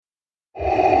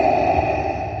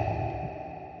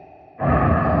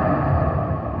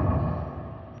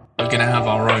going to have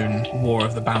our own War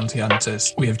of the Bounty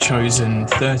Hunters. We have chosen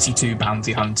 32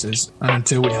 bounty hunters, and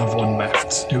until we have one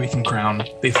left, who we can crown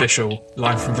the official,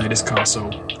 live from Vader's Castle,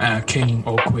 king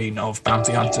or queen of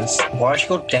bounty hunters. Why is she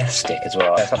called Death Stick as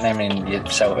well? It's like naming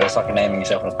yourself. It's like naming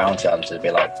yourself a bounty hunter. It'd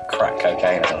be like crack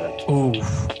cocaine or something.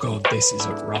 Oh God, this is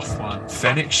a rough one.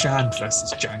 Fennec Shand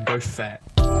versus Jango Fett.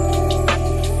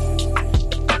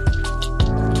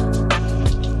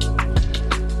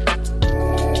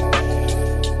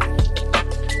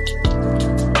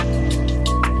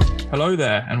 Hello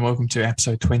there, and welcome to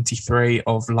episode 23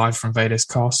 of Live from Vader's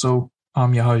Castle.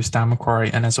 I'm your host, Dan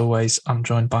McQuarrie, and as always, I'm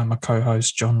joined by my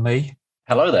co-host, John Lee.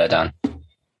 Hello there, Dan.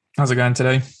 How's it going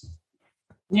today?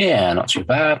 Yeah, not too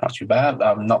bad, not too bad.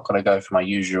 I'm not going to go for my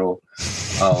usual,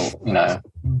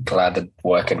 glad the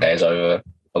working day is over,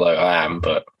 although I am,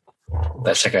 but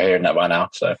they're sick of hearing that by now,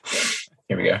 so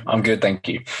here we go. I'm good, thank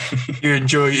you. You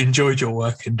enjoyed your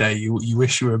working day. You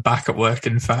wish you were back at work,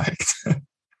 in fact.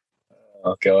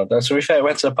 Oh, God. To be fair, I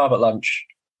went to the pub at lunch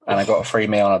and I got a free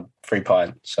meal and a free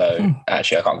pint. So,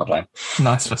 actually, I can't complain.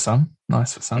 Nice for some.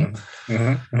 Mm-hmm.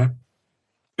 Mm-hmm.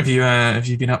 Have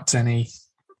you been up to any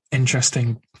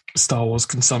interesting Star Wars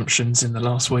consumptions in the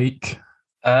last week?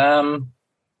 To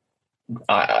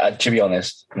be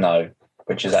honest, no,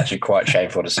 which is actually quite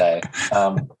shameful to say.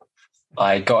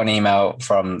 I got an email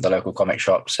from the local comic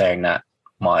shop saying that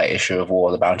my issue of War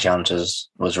of the Bounty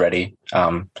Hunters was ready.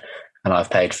 And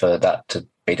I've paid for that to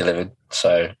be delivered.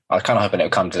 So I was kind of hoping it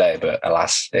would come today, but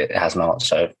alas, it has not.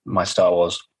 So my Star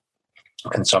Wars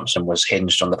consumption was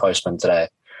hinged on the postman today.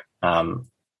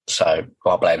 So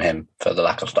I'll blame him for the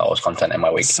lack of Star Wars content in my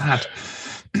week. Sad.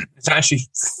 It's actually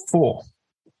 4,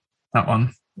 that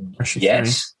one.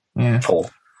 Yes. 3. Yeah. 4.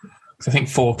 I think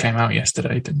 4 came out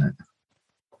yesterday, didn't it?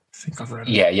 I think I've read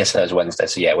it. Yeah, yesterday was Wednesday.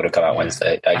 So yeah, it would have come out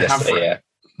Wednesday. Yesterday, yeah.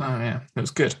 Oh, yeah. It was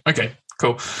good. Okay,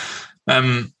 cool.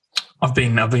 I've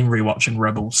been rewatching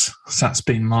Rebels, so that's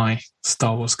been my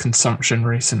Star Wars consumption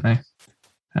recently,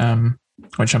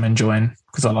 which I'm enjoying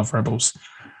because I love Rebels.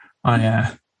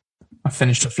 I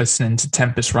finished off listening to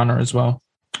Tempest Runner as well,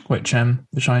 which I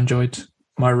enjoyed.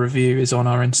 My review is on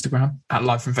our Instagram at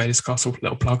Live from Vader's Castle.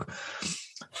 Little plug.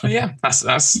 But yeah,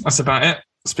 that's about it.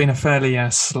 It's been a fairly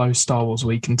slow Star Wars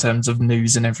week in terms of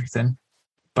news and everything,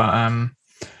 but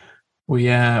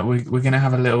we're going to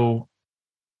have a little.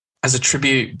 As a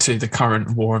tribute to the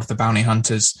current War of the Bounty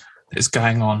Hunters that's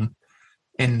going on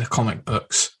in the comic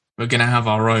books, we're going to have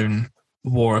our own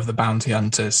War of the Bounty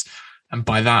Hunters. And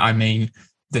by that, I mean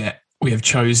that we have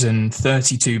chosen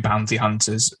 32 bounty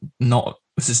hunters.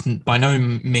 This is by no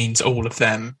means all of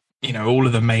them, all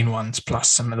of the main ones, plus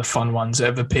some of the fun ones that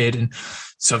have appeared in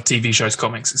sort of TV shows,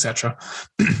 comics, etc.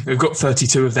 We've got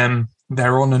 32 of them.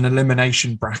 They're on an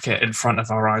elimination bracket in front of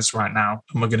our eyes right now.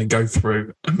 And we're going to go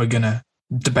through and we're going to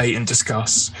debate and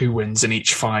discuss who wins in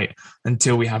each fight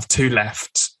until we have 2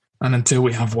 left, and until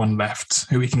we have 1 left,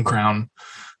 who we can crown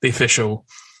the official,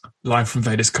 live from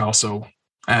Vader's Castle,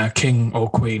 king or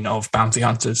queen of bounty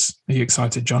hunters. Are you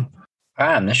excited, John?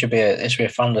 I am. This should be a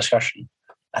fun discussion.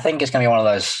 I think it's going to be one of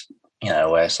those,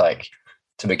 where it's like,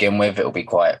 to begin with, it'll be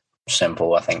quite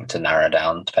simple, I think, to narrow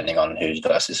down depending on who's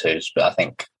versus who's. But I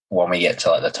think when we get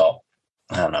to like the top,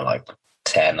 I don't know, like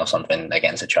 10 or something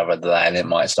against each other, then it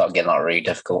might start getting like really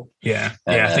difficult. Yeah,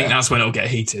 I think that's when it'll get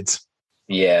heated.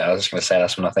 Yeah, I was just going to say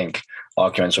that's when I think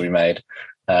arguments will be made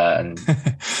and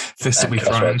fists will be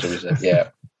thrown. Yeah,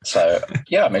 so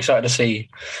yeah, I'm excited to see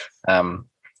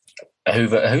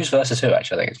who's versus who.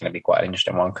 Actually, I think it's going to be quite an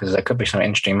interesting one because there could be some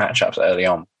interesting matchups early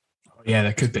on. Yeah,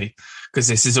 there could be, because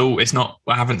this is all, it's not,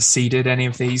 I haven't seeded any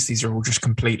of these. These are all just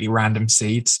completely random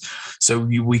seeds. So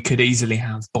we could easily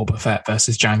have Boba Fett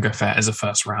versus Jango Fett as a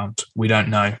first round. We don't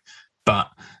know. But,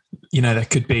 there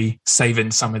could be saving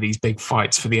some of these big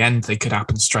fights for the end. They could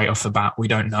happen straight off the bat. We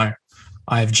don't know.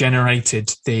 I have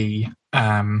generated the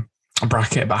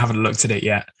bracket, but I haven't looked at it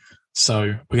yet. So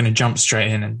we're going to jump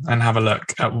straight in and have a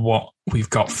look at what we've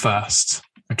got first.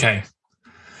 Okay.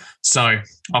 So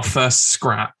our first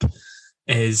scrap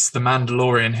is the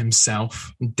Mandalorian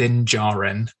himself, Din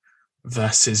Djarin,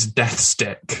 versus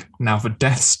Deathstick. Now, for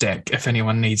Deathstick, if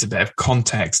anyone needs a bit of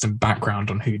context and background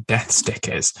on who Deathstick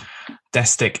is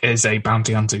a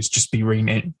bounty hunter who's just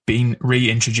been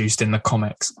reintroduced in the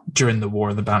comics during the War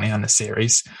of the Bounty Hunter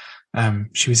series.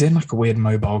 She was in like a weird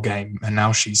mobile game, and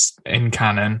now she's in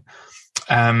canon.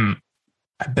 I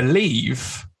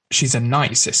believe she's a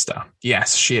Night Sister.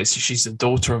 Yes, she is. She's the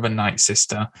daughter of a Night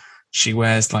Sister. She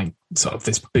wears like sort of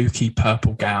this booky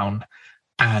purple gown,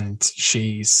 and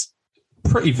she's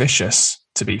pretty vicious,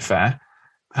 to be fair.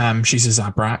 She's a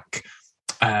Zabrak.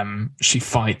 She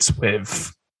fights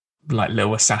with like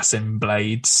little assassin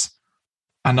blades.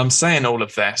 And I'm saying all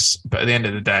of this, but at the end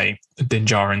of the day, Din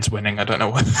Djarin's winning. I don't know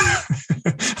what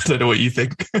I don't know what you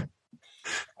think. To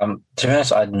be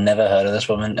honest, I'd never heard of this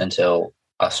woman until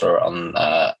I saw it on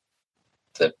the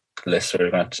list we were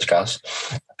going to discuss.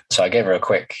 So I gave her a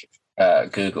quick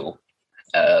Google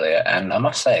earlier, and I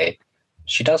must say,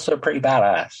 she does look pretty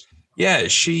badass. Yeah,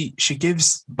 she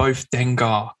gives both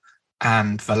Dengar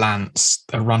and Valance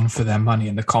a run for their money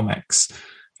in the comics.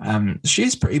 She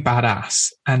is pretty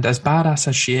badass, and as badass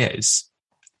as she is,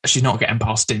 she's not getting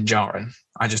past Din Djarin.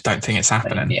 I just don't think it's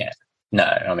happening. Yeah, no.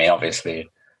 I mean, obviously,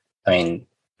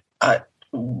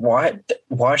 why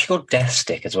is she called Death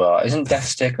Stick as well? Isn't Death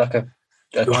Stick like a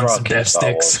drug? Death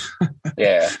Sticks.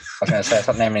 Yeah, I was going to say it's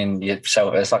like naming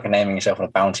yourself. It's like naming yourself on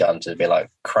a bounty hunter to be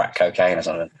like crack cocaine or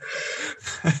something.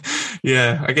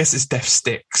 Yeah, I guess it's Death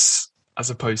Sticks as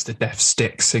opposed to Death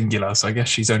Stick singular. So I guess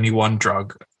she's only one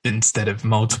drug instead of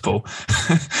multiple.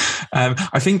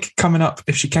 I think coming up,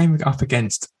 if she came up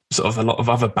against sort of a lot of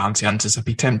other bounty hunters, I'd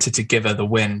be tempted to give her the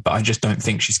win, but I just don't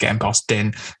think she's getting past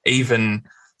Din. Even,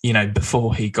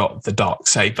 before he got the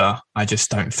Darksaber, I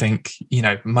just don't think,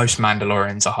 most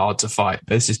Mandalorians are hard to fight.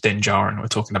 But this is Din Djarin we're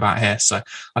talking about here. So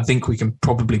I think we can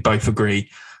probably both agree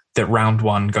that round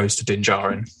one goes to Din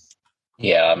Djarin.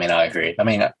 Yeah, I mean, I agree. I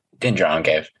mean, Din Djarin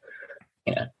gave,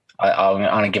 I'm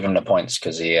going to give him the points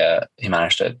because he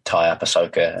managed to tie up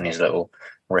Ahsoka in his little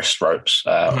wrist ropes.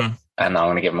 And I'm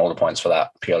going to give him all the points for that,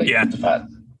 purely for the fact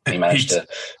he managed to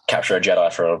capture a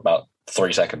Jedi for about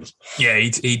 3 seconds. Yeah,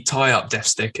 he'd tie up Death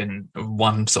Stick in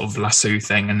one sort of lasso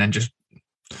thing and then just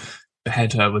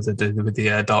behead her with the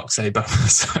Darksaber.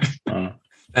 So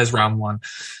there's round one.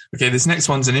 Okay, this next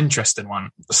one's an interesting one.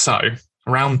 So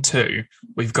round two,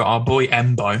 we've got our boy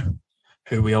Embo,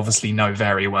 who we obviously know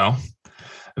very well,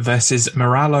 versus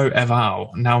Moralo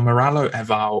Eval. Now, Moralo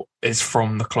Eval is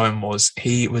from the Clone Wars.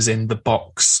 He was in the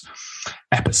box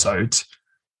episode,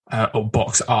 or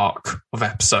box arc of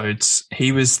episodes.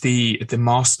 He was the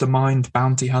mastermind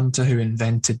bounty hunter who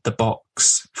invented the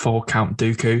box for Count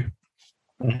Dooku.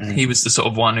 Mm-hmm. He was the sort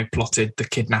of one who plotted the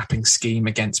kidnapping scheme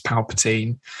against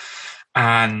Palpatine.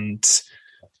 And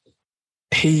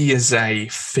he is a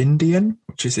Findian,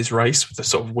 which is his race, with a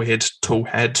sort of weird tall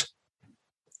head.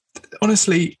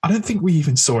 Honestly, I don't think we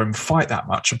even saw him fight that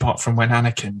much, apart from when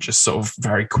Anakin just sort of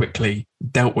very quickly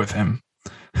dealt with him.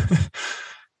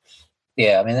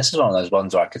 Yeah, I mean, this is one of those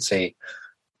ones where I could see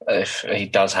if he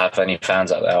does have any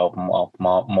fans out there of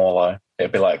Morlo,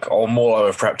 it'd be like, Morlo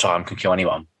of prep time can kill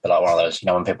anyone. But like one of those,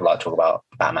 when people like talk about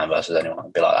Batman versus anyone,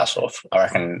 it'd be like that sort of. I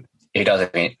reckon he does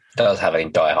have any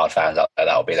diehard fans out there,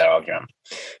 that would be their argument.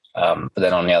 But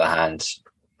then on the other hand,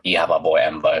 you have our boy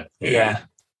Embo, who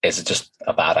is just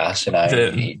a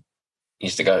badass. He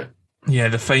used to go. Yeah,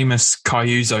 the famous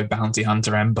Cayuzo bounty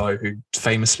hunter Embo, who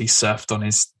famously surfed on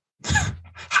his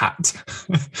hat.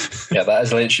 Yeah, that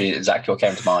is literally exactly what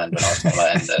came to mind when I was talking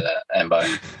about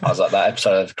Embo. I was like, that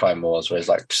episode of Clone Wars where he's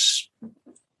like,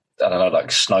 I don't know, like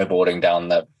snowboarding down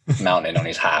the mountain on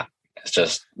his hat. It's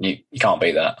just, you can't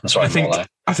beat that. I'm sorry,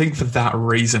 I think for that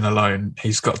reason alone,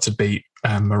 he's got to beat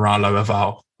Moralo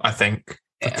Eval, I think.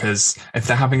 Because if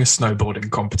they're having a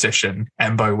snowboarding competition,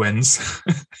 Embo wins.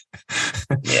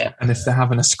 Yeah. And if they're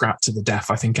having a scrap to the death,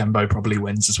 I think Embo probably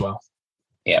wins as well.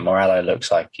 Yeah, Moralo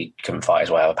looks like he couldn't fight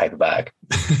his way out of a paper bag.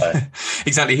 So.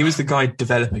 Exactly. He was the guy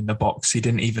developing the box. He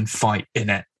didn't even fight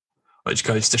in it, which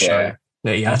goes to show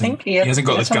that he hasn't got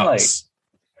the guts.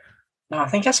 I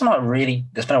think he has some really,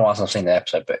 it's been a while since I've seen the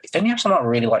episode, but didn't he have some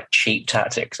really cheap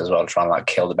tactics as well, trying to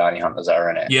kill the bounty hunters that are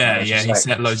in it? Yeah, he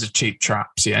set loads of cheap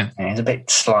traps, and he's a bit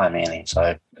slimy, isn't he?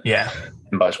 So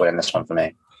Embo's winning this one for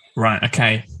me. Right,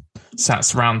 okay. So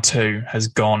that's round two has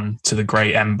gone to the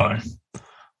great Embo.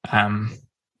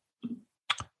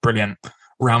 Brilliant.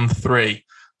 Round three.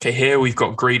 Okay, here we've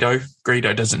got Greedo.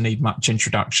 Greedo doesn't need much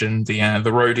introduction. The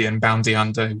Rodian bounty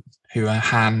hunter who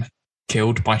Han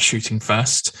killed by shooting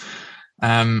first.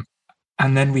 And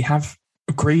then we have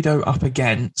Greedo up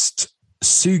against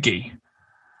Sugi.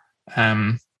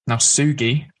 Now,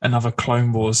 Sugi, another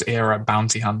Clone Wars era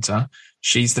bounty hunter,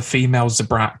 she's the female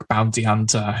Zabrak bounty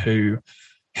hunter who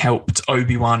helped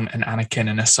Obi-Wan and Anakin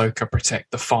and Ahsoka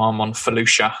protect the farm on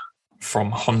Felucia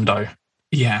from Hondo.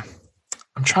 Yeah.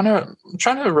 I'm trying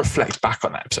to reflect back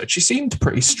on that episode. She seemed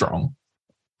pretty strong.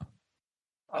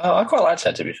 I quite liked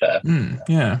her, to be fair.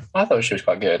 Yeah. I thought she was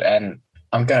quite good. And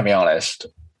I'm going to be honest,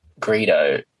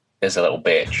 Greedo is a little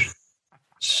bitch.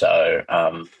 So,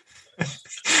 I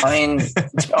mean,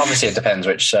 obviously it depends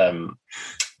which,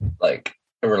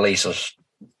 release of,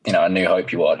 A New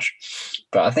Hope you watch.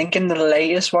 But I think in the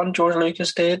latest one George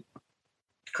Lucas did,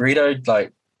 Greedo,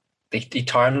 he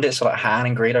timed it so like Han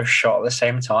and Greedo shot at the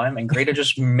same time, and Greedo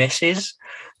just misses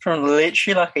from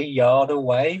literally like a yard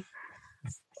away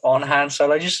on Han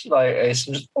Solo. Just like it's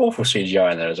just awful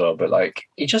CGI in there as well, but like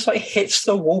he just like hits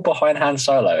the wall behind Han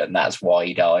Solo, and that's why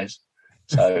he dies.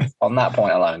 So on that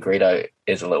point alone, Greedo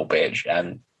is a little bitch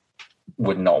and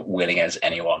would not win against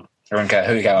anyone. I don't care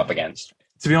who he came up against.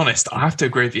 To be honest, I have to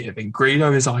agree with you. I think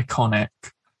Greedo is iconic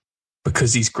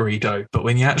because he's Greedo, but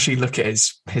when you actually look at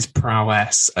his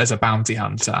prowess as a bounty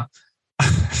hunter,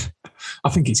 I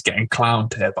think he's getting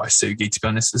clowned here by Sugi, to be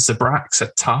honest. Zabraks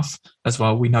are tough as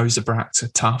well. We know Zabraks are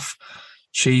tough.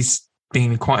 She's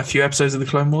been in quite a few episodes of the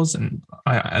Clone Wars, and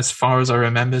as far as I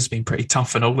remember, has been pretty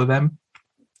tough in all of them.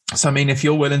 So, I mean, if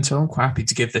you're willing to, I'm quite happy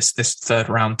to give this third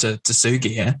round to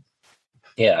Sugi here.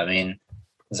 Yeah, I mean,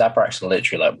 Zabraks are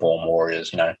literally like born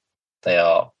warriors, you know. They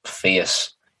are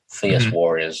fierce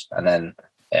warriors. And then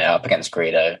up against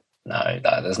Greedo, no,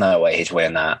 there's no way he's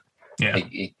winning that. Yeah.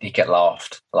 He'd get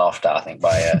laughed at, I think,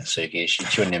 by Sugi.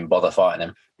 She wouldn't even bother fighting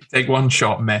him. Take one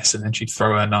shot, miss, and then she'd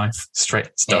throw her knife straight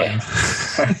at him.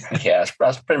 Yeah,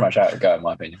 that's pretty much how it would go, in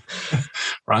my opinion.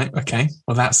 Right, okay.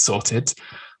 Well, that's sorted.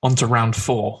 On to round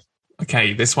 4.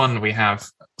 Okay, this one we have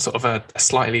sort of a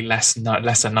slightly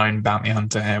lesser known bounty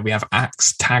hunter here. We have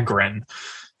Axe Tagrin,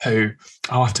 who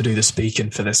I'll have to do the speaking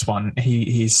for this one.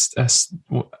 He's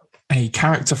a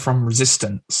character from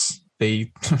Resistance,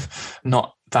 the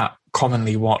not that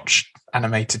commonly watched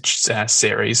animated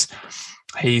series.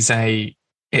 He's a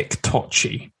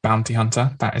Iktochi bounty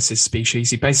hunter. That is his species.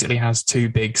 He basically has 2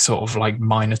 big sort of like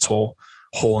Minotaur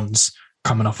horns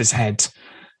coming off his head.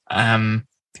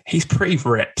 He's pretty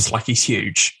ripped, like he's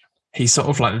huge. He's sort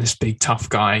of like this big tough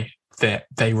guy that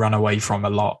they run away from a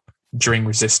lot during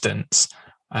Resistance.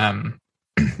 And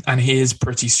he is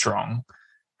pretty strong.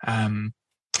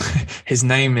 His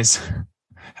name is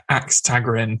Axe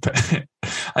Tagrin, but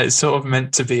it's sort of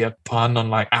meant to be a pun on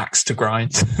like axe to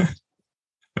grind.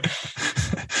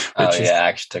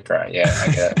 Axe to grind. Yeah,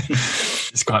 I get it.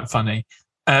 It's quite funny.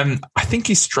 I think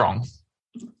he's strong.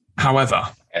 However,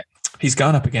 he's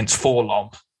going up against 4-LOM,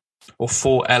 or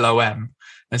 4-LOM,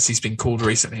 as he's been called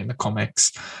recently in the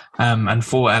comics. And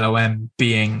 4-LOM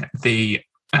being the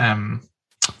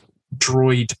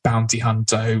droid bounty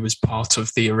hunter who was part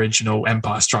of the original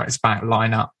Empire Strikes Back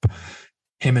lineup.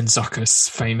 Him and Zuckuss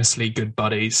famously good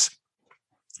buddies.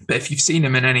 But if you've seen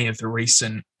him in any of the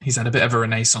recent, he's had a bit of a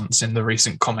renaissance in the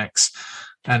recent comics,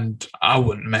 and I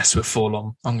wouldn't mess with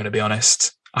 4-LOM, I'm going to be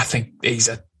honest. I think he's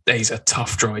a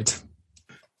tough droid.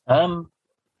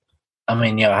 I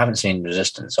mean, I haven't seen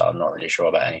Resistance, so I'm not really sure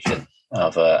about anything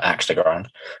of Axe to Grind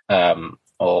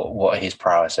or what his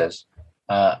prowess is.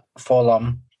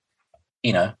 4-LOM,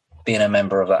 being a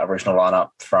member of that original lineup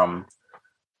from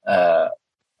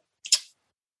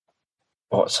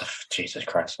Jesus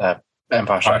Christ,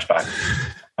 Empire Strikes Back.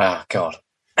 Oh God,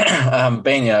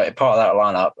 being part of that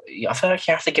lineup, I feel like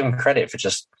you have to give him credit for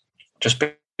just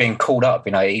being called up.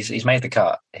 He's made the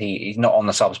cut. He's not on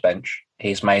the subs bench.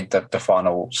 He's made the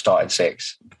final starting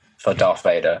 6 for Darth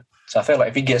Vader. So I feel like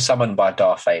if you get summoned by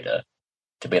Darth Vader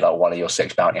to be like one of your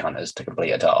 6 bounty hunters to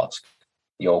complete a task,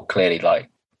 you're clearly like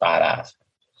badass.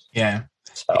 Yeah.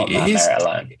 So on that merit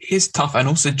alone, it is tough. And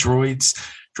also droids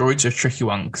are a tricky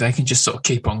one because they can just sort of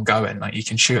keep on going. Like you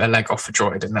can shoot a leg off a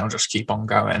droid and they'll just keep on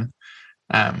going.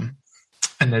 And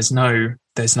there's no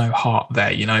heart there.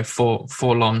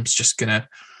 4-LOM's just gonna,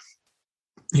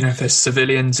 if there's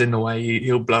civilians in the way,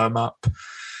 he'll blow them up.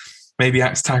 Maybe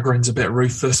Axe Tagrin's a bit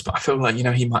ruthless, but I feel like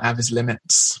he might have his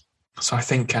limits. So I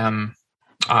think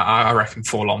I reckon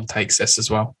 4-LOM takes this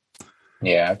as well.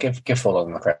 Yeah, give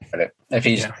 4-LOM the credit. If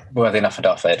he's worthy enough for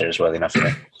Darth Vader, is worthy enough for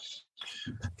me.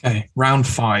 Okay, round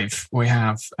 5, we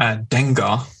have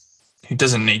Dengar, who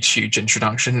doesn't need huge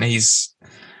introduction. He's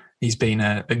been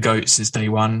a goat since day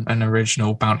one, an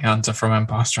original bounty hunter from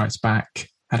Empire Strikes Back.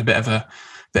 Had a bit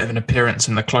of an appearance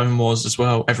in the Clone Wars as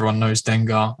well. Everyone knows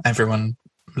Dengar. Everyone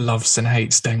loves and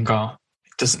hates Dengar.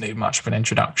 It doesn't need much of an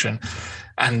introduction.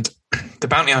 And the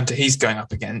bounty hunter he's going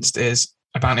up against is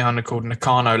a bounty hunter called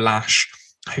Nakano Lash,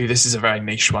 who, this is a very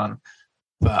niche one,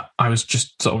 but I was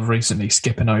just sort of recently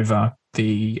skipping over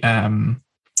the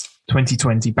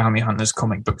 2020 Bounty Hunters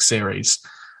comic book series,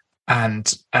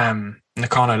 and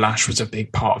Nakano Lash was a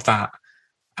big part of that.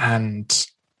 And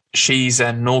she's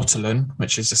a Nautolan,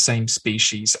 which is the same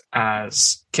species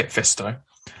as Kit Fisto.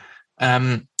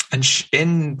 And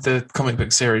in the comic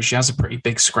book series, she has a pretty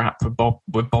big scrap with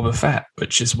Boba Fett,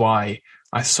 which is why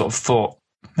I sort of thought,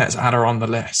 let's add her on the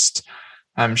list.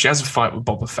 She has a fight with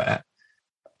Boba Fett.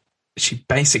 She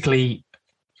basically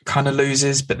kind of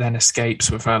loses, but then escapes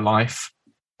with her life.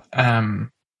 I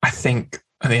think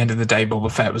at the end of the day,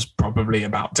 Boba Fett was probably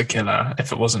about to kill her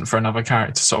if it wasn't for another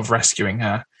character sort of rescuing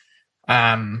her.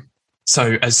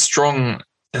 So as strong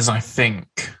as I think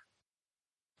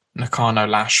Nakano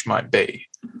Lash might be,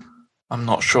 I'm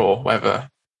not sure whether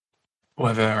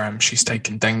she's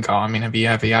taken Dengar. I mean, have you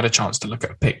had a chance to look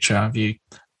at a picture? Have you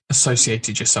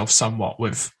associated yourself somewhat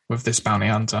with this bounty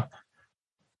hunter?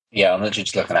 Yeah, I'm literally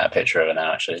just looking at a picture of her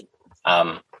now, actually.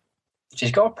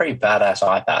 She's got a pretty badass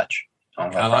eye patch. I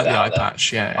like the eye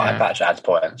patch, yeah. Eye patch adds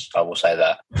points, I will say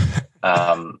that.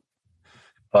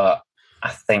 But I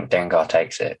think Dengar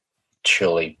takes it,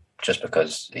 surely just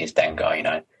because he's Dengar, you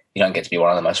know. You don't get to be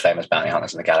one of the most famous bounty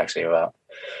hunters in the galaxy without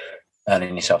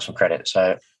earning yourself some credit.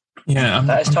 So yeah,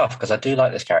 that is tough because I do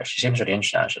like this character. She seems really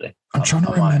interesting, actually. I'm trying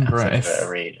to remember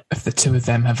if the two of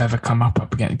them have ever come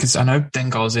up again, because I know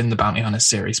Dengar's in the Bounty Hunter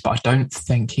series, but I don't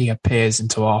think he appears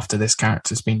until after this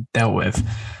character's been dealt with,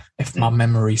 if my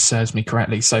memory serves me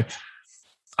correctly. So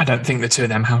I don't think the two of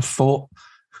them have fought.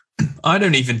 I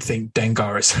don't even think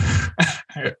Dengar is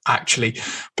actually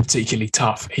particularly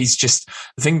tough. He's just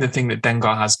the thing that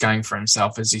Dengar has going for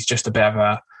himself is he's just a bit of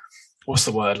a, what's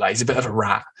the word, like he's a bit of a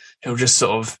rat. He'll just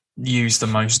sort of use the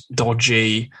most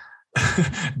dodgy,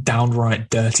 downright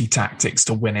dirty tactics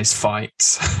to win his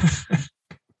fights.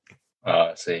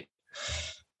 Oh, I see.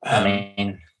 I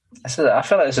mean, I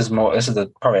feel like this is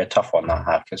probably a tough one that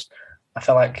I have, because I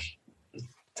feel like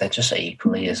they're just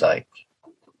equally as like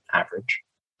average.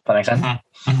 Does that make sense?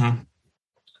 Mm-hmm.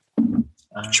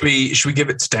 Should we give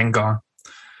it to Dengar?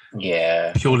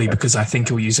 Yeah. Purely because I think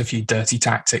he'll use a few dirty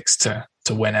tactics to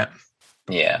win it.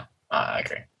 Yeah, I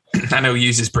agree. And he'll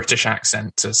use his British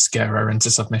accent to scare her into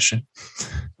submission.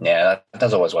 Yeah, that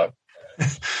does always work.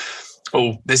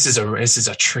 Oh, this is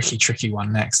a tricky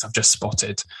one next. I've just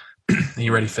spotted. Are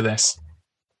you ready for this?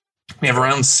 We have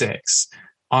round 6,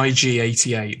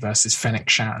 IG-88 versus Fennec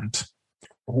Shand.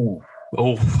 Ooh.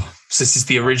 Oh, so this is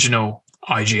the original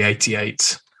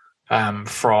IG-88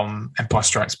 from Empire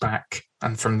Strikes Back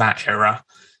and from that era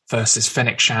versus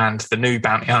Fennec Shand, the new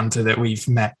bounty hunter that we've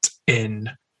met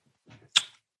in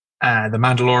The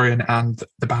Mandalorian and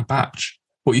The Bad Batch.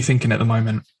 What are you thinking at the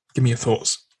moment? Give me your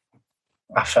thoughts.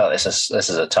 I felt this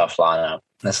is a tough lineup.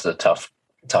 This is a tough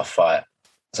fight.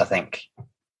 Because I think,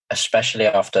 especially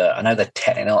after, I know they're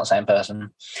technically not the same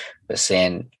person, but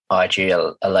seeing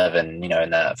IG-11, you know, in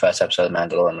the first episode of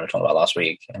Mandalorian we were talking about last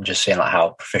week, and just seeing like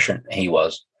how proficient he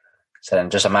was. So then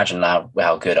just imagine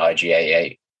how good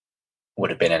IG-88 would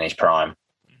have been in his prime.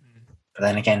 But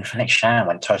then again, Fennec Shand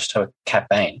went toe-to-toe with Cad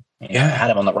Bane. Had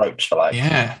him on the ropes for like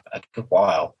a good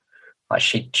while. Like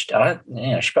she put up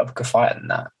a good fight in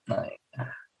that. Like,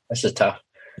 this is tough.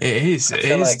 It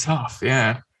is tough,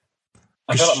 yeah.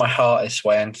 I feel like my heart is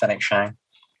swaying Fennec Shand.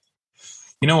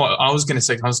 You know what? I was going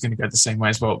to go the same way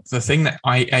as well. The thing that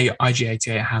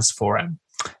IG-88 has for him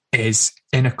is,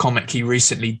 in a comic, he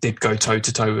recently did go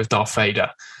toe-to-toe with Darth Vader.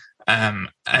 And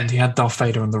he had Darth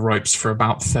Vader on the ropes for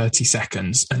about 30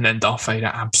 seconds, and then Darth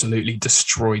Vader absolutely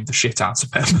destroyed the shit out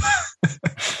of him.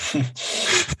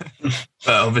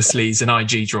 But obviously he's an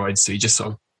IG droid, so he just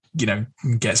sort of, you know,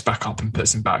 gets back up and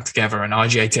puts him back together. And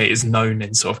IG-88 is known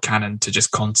in sort of canon to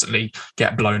just constantly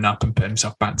get blown up and put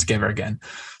himself back together again.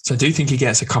 So I do think he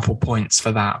gets a couple points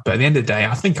for that. But at the end of the day,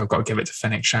 I think I've got to give it to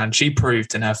Fennec Shand. She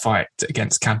proved in her fight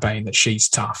against Cad Bane that she's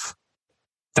tough.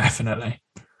 Definitely.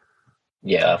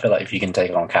 Yeah, I feel like if you can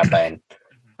take on Cad Bane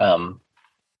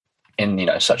in, you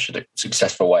know, such a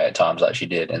successful way at times like she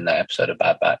did in that episode of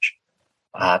Bad Batch,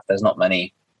 there's not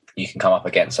many you can come up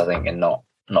against, I think, and not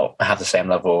have the same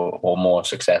level or more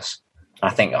success. I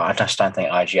just don't think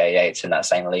IG-88's in that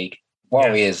same league.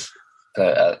 While he is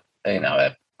a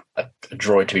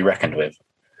droid to be reckoned with,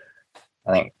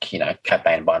 I think, you know, Cad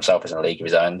Bane by himself is in a league of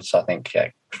his own. So I think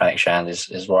Fennec Shand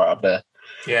is right up there.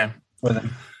 Yeah, with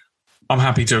him. I'm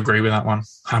happy to agree with that one.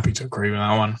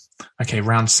 Okay,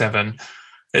 round 7.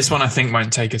 This one I think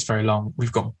won't take us very long.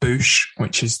 We've got Boushh,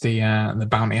 which is the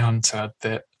bounty hunter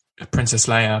that Princess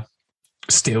Leia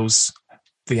steals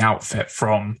the outfit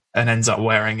from and ends up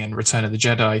wearing in Return of the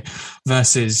Jedi,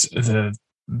 versus the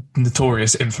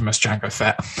notorious, infamous Jango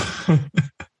Fett.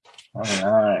 Oh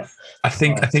no! I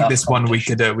think this one we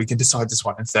can decide this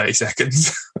one in 30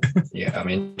 seconds. Yeah, I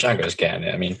mean Jango's getting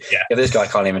it. I mean, if this guy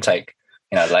can't even take,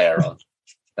 you know, Leia on,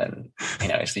 then, you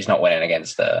know, he's not winning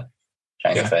against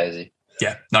Jango Fett, is he?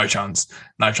 Yeah, no chance.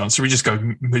 So we just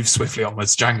move swiftly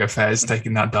onwards. Jango Fett is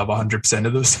taking that dub 100%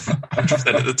 of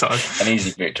the time. An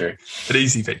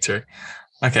easy victory.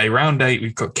 Okay, round 8,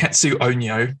 we've got Ketsu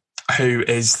Onyo, who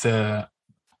is the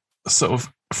sort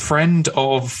of friend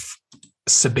of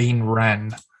Sabine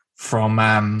Wren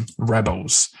from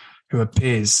Rebels, who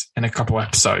appears in a couple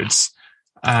episodes.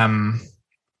 I'm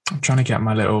trying to get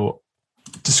my little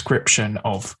description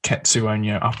of Ketsu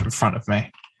Onyo up in front of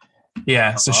me.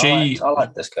 Yeah, so I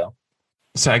liked this girl.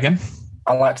 Say again?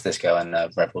 I liked this girl in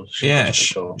Rebels.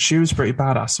 She was pretty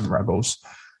badass in Rebels.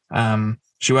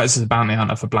 She works as a bounty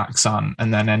hunter for Black Sun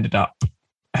and then ended up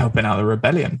helping out the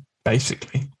rebellion,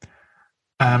 basically.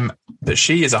 But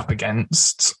she is up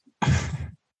against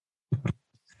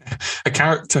a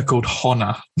character called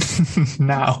Honna.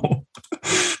 Now,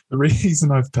 the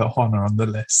reason I've put Honna on the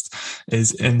list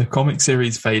is in the comic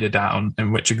series Vader Down,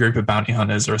 in which a group of bounty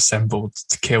hunters are assembled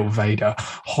to kill Vader.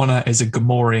 Honna is a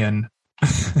Gamorrean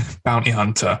bounty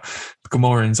hunter. The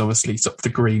Gamorreans, obviously, sort of the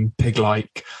green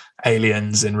pig-like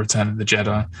aliens in Return of the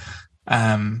Jedi.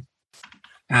 And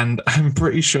I'm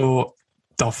pretty sure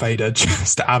Darth Vader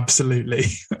just absolutely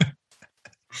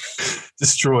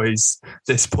destroys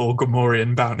this poor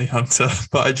Gamorrean bounty hunter.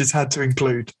 But I just had to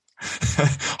include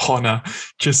Honna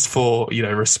just for,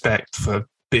 respect for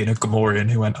being a Gamorrean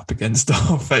who went up against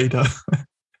Darth Vader.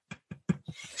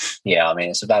 Yeah, I mean,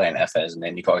 it's a valiant effort, isn't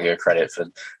it? You've got to give her credit for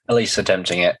at least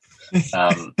attempting it.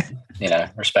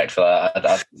 Respect for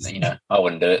that. I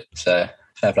wouldn't do it, so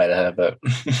fair play to her. But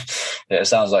it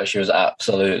sounds like she was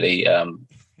absolutely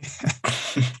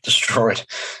destroyed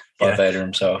by Vader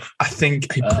himself. I think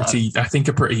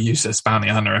a pretty useless bounty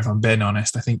hunter, if I'm being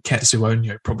honest. I think Ketsu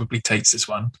Onyo probably takes this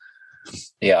one.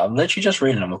 Yeah, I'm literally just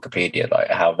reading on Wikipedia like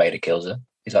how Vader kills her.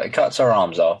 He's like, he cuts her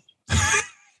arms off.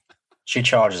 She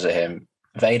charges at him.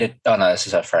 Vader, this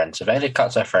is her friend. So Vader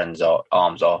cuts her friend's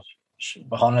arms off.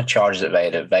 Honna charges at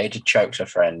Vader. Vader chokes her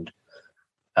friend.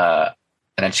 And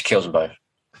then she kills them both.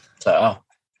 So,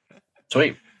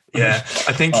 sweet. Yeah,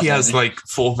 I think he has like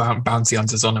 4 bounty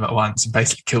hunters on him at once and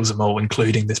basically kills them all,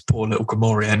 including this poor little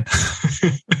Gamorrean.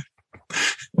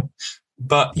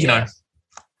 But,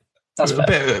 that's put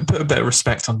a bit of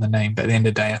respect on the name. But at the end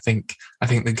of the day, I think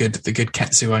the good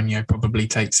Ketsu Onyo probably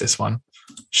takes this one.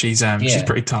 She's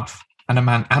pretty tough. And a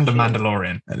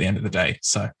Mandalorian at the end of the day,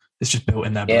 so it's just built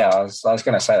in there. Yeah, I was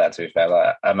going to say that, to be fair,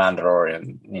 like a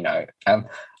Mandalorian, and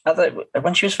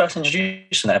when she was first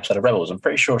introduced in the episode of Rebels, I'm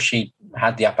pretty sure she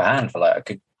had the upper hand for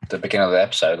like the beginning of the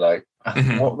episode. Like,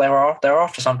 what they were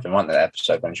after something, weren't they? The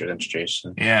episode when she was introduced.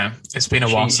 And yeah, it's been a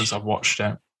while since I've watched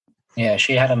it. Yeah,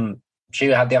 she had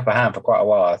the upper hand for quite a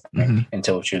while, I think,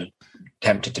 until she was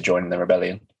tempted to join the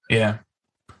rebellion. Yeah.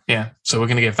 So we're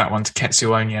going to give that one to Ketsu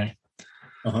Onyo.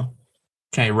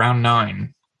 Okay, round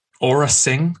 9. Aura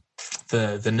Singh,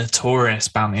 the notorious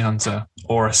bounty hunter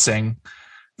Aura Singh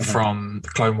from the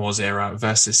Clone Wars era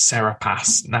versus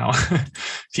Serapas. Now,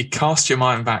 if you cast your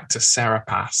mind back to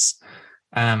Serapas,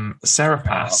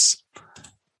 Serapas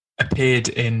appeared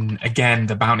in, again,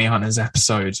 the bounty hunters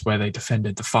episodes where they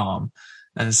defended the farm.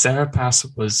 And Serapas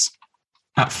was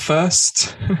at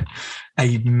first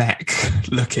a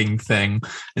mech-looking thing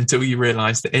until you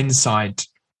realise that inside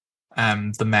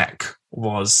the mech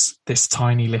was this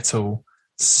tiny little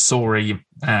sorry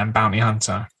bounty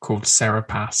hunter called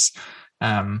Serapas.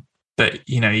 But,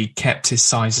 he kept his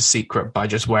size a secret by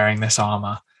just wearing this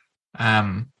armour.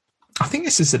 I think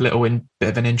this is a little bit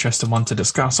of an interesting one to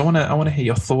discuss. I want to hear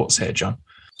your thoughts here, John.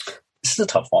 This is a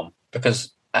tough one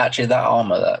because actually that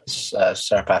armour that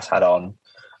Serapas had on,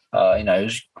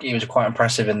 he was quite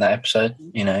impressive in that episode.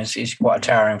 He's quite a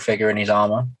towering figure in his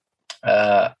armour.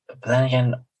 But then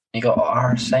again, you got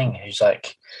Aura Singh, who's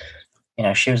like,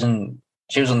 she was on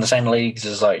the same leagues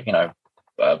as like,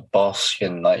 Bosk,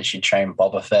 and like she trained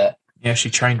Boba Fett. Yeah, she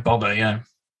trained Boba, yeah.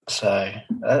 So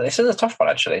this is a tough one,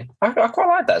 actually. I quite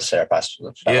like that Serapas.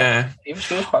 Yeah. He was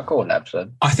quite cool in that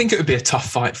episode. I think it would be a tough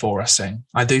fight for Aura Singh.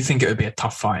 I do think it would be a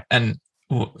tough fight. And,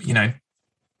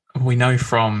 we know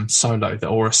from Solo that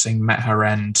Aura Singh met her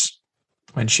end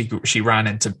when she ran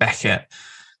into Beckett.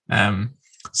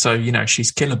 So,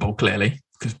 she's killable, clearly,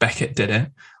 because Beckett did it.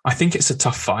 I think it's a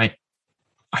tough fight.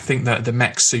 I think that the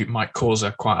mech suit might cause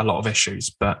her quite a lot of issues,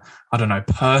 but I don't know.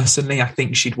 Personally, I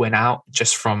think she'd win out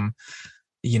just from,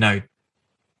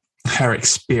 her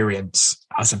experience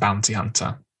as a bounty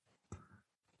hunter.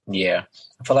 Yeah.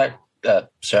 I feel like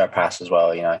Serapas as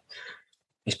well,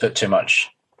 he's put too much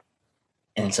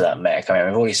into that mech. I mean,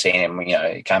 we've already seen him,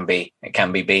 it can be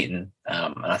beaten.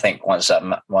 And I think once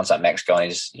that mech's gone,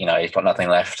 he's got nothing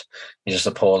left. He's just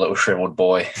a poor little shriveled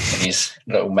boy in his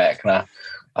little mech. Now,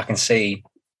 I can see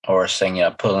Aura Singh,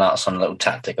 pulling out some little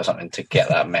tactic or something to get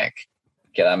that mech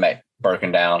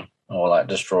broken down or like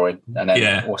destroyed. And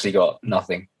then what's he got?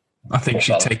 Nothing. I think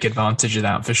she'd take advantage of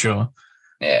that for sure.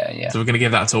 Yeah. So we're going to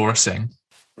give that to Aura Singh.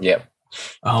 Yep.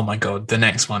 Oh my God. The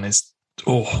next one is,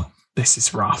 this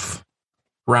is rough.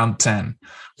 Round 10.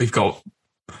 We've got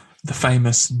the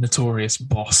famous, notorious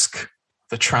Bosk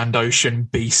the Trandoshan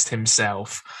beast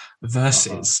himself,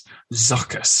 versus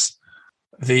Zuckuss,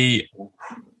 the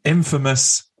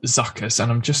infamous Zuckuss.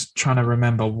 And I'm just trying to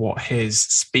remember what his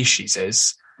species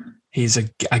is. He's a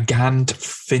Gand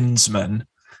Finsman.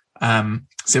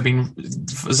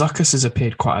 Zuckuss has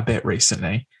appeared quite a bit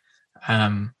recently.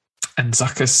 And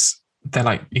Zuckuss,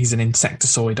 he's an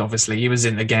insectoid, obviously. He was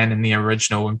in the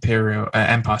original Imperial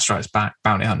Empire Strikes Back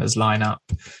Bounty Hunters lineup.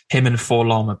 Him and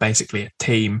Forlom are basically a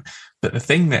team. But the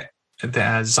thing that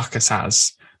Zuckuss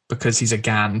has, because he's a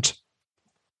Gand,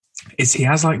 is he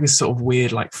has this sort of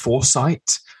weird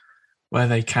foresight where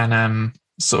they can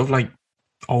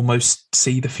almost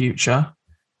see the future,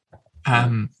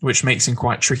 which makes him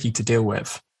quite tricky to deal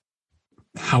with.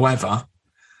 However,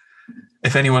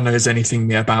 if anyone knows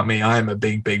anything about me, I am a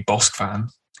big Bossk fan.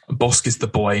 Bossk is the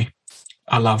boy.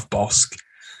 I love Bossk.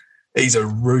 He's a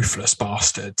ruthless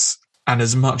bastard. And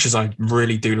as much as I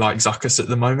really do like Zuckuss at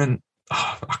the moment,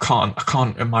 I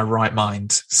can't in my right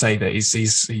mind say that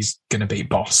he's going to beat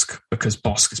Bossk, because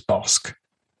Bossk is Bossk.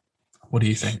 What do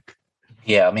you think?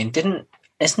 Yeah, I mean,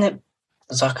 isn't it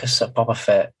Zuckuss that Boba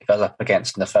Fett goes up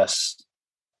against in the first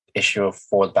issue of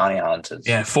For the Bounty Hunters?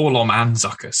 Yeah, Forlom and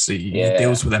Zuckuss. He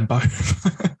deals with them both.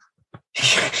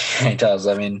 He does.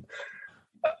 I mean,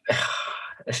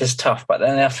 this is tough, but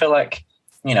then I feel like,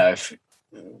 if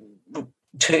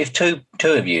two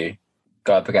of you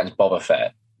go up against Boba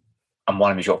Fett and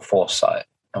one of you's got foresight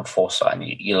and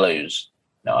you lose.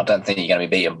 No, I don't think you're going to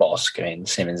be beating Bossk. I mean,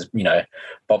 Simmons,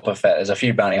 Boba Fett, there's a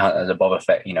few bounty hunters that Boba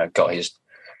Fett, got his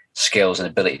skills and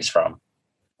abilities from.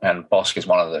 And Bossk is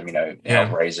one of them,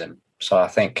 outraise him. So I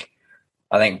think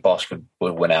Bossk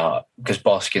would win out, because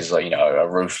Bossk is a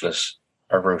ruthless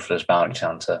bounty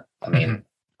hunter. I mean,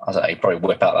 I don't know, he'd probably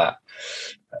whip out that.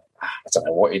 I don't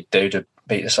know what he'd do to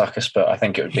beat the Zuckuss, but I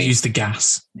think it would be. He'd use the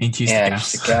gas. The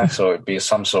gas, or it'd be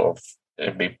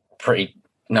it'd be pretty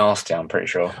nasty, I'm pretty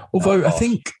sure. Although I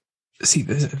think,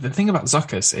 the thing about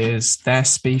Zuckuss is their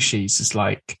species is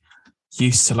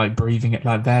used to breathing it,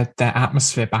 their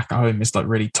atmosphere back at home is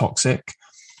really toxic.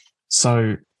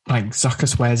 So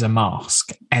Zuckuss wears a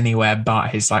mask anywhere but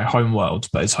his home world,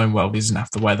 but his home world doesn't have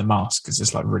to wear the mask because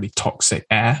it's really toxic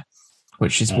air,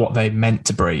 which is what they're meant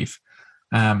to breathe.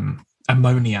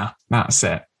 Ammonia, that's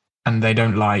it. And they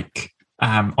don't like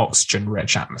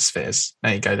oxygen-rich atmospheres.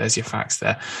 There you go, there's your facts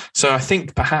there. So I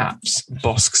think perhaps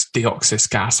Bosk's Deoxys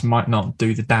gas might not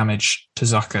do the damage to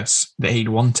Zuckuss that he'd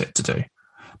want it to do.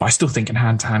 But I still think in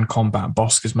hand-to-hand combat,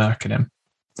 Bossk is murking him.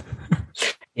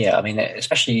 Yeah, I mean,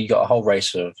 especially you got a whole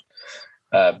race of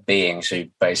beings who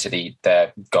basically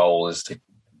their goal is to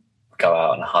go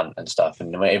out and hunt and stuff.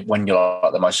 And when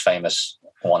you're the most famous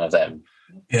one of them,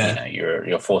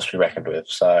 you're forced to be reckoned with.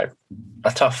 So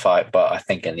a tough fight, but I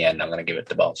think in the end I'm going to give it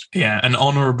to Bossk. Yeah, an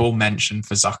honourable mention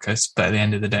for Zuckuss, but at the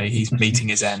end of the day, he's meeting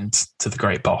his end to the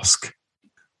great Bossk.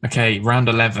 Okay, round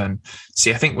 11.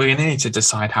 See, I think we're going to need to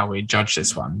decide how we judge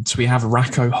this one. So we have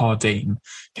Rako Hardeen,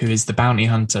 who is the bounty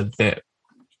hunter that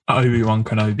Obi-Wan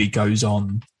Kenobi goes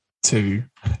on to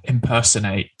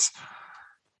impersonate.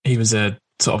 He was a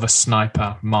sort of a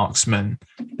sniper marksman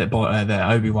that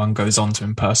Obi-Wan goes on to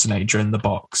impersonate during the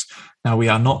box. Now, we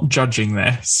are not judging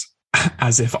this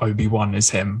as if Obi-Wan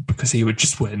is him, because he would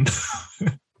just win.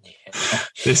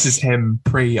 This is him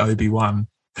pre-Obi-Wan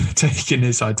taking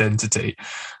his identity.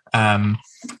 And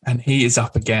he is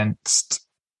up against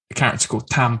a character called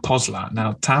Tam Posla.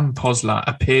 Now, Tam Posla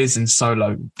appears in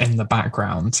Solo in the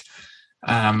background,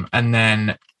 and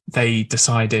then they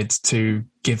decided to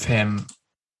give him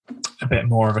a bit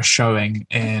more of a showing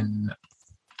in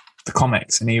the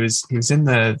comics, and he was in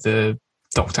the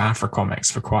Dr. Aphra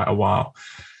comics for quite a while.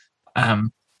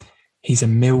 He's a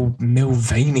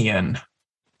Milvanian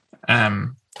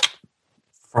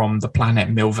from the planet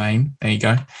Milvane. There you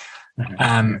go.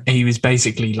 He was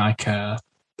basically like a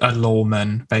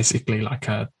lawman, basically like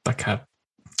a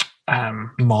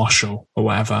marshal or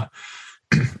whatever.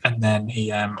 And then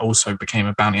he also became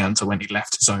a bounty hunter when he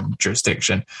left his own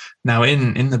jurisdiction. Now,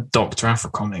 in the Dr.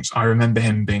 Aphra comics, I remember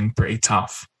him being pretty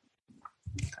tough.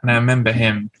 And I remember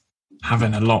him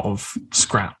having a lot of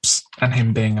scraps and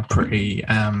him being a pretty,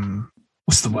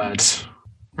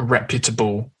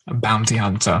 reputable bounty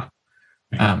hunter.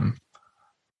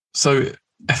 So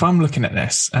if I'm looking at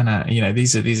this, and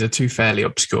these are two fairly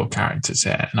obscure characters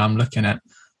here, and I'm looking at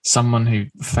someone who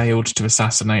failed to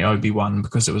assassinate Obi-Wan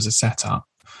because it was a setup,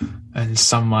 and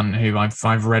someone who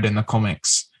I've read in the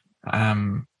comics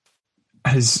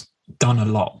has done a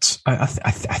lot. I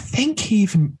think he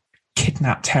even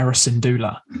kidnapped Hera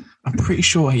Syndulla. I'm pretty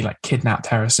sure he kidnapped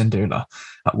Hera Syndulla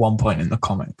at one point in the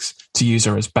comics to use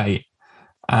her as bait.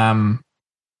 I'm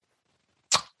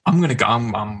I'm going to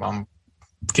go.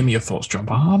 Give me your thoughts, John.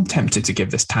 But I'm tempted to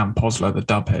give this Tam Posler the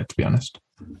dub here, to be honest.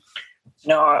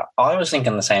 No, I was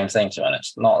thinking the same thing, to be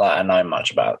honest. Not that I know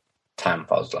much about Tam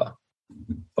Posler,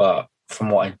 but from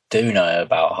what I do know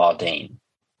about Hardeen,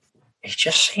 he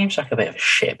just seems like a bit of a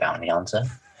shit bounty hunter.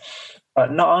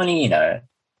 But not only,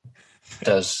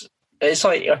 it's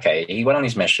like, okay, he went on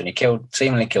his mission, he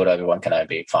seemingly killed Obi-Wan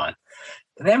Kenobi, fine.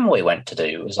 But then what he went to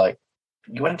do was like,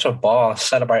 he went to a bar,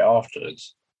 celebrate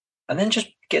afterwards, and then just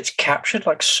gets captured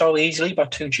like so easily by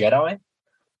 2 Jedi.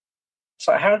 It's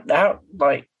like, how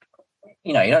like,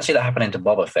 you don't see that happening to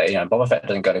Boba Fett. Boba Fett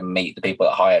doesn't go to meet the people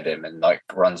that hired him and like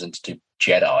runs into 2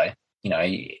 Jedi.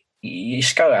 You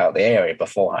scout out the area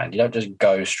beforehand. You don't just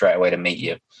go straight away to meet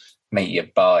your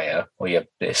buyer or your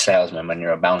salesman when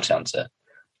you're a bounty hunter,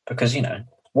 because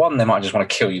one, they might just want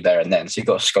to kill you there and then, so you've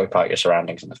got to scope out your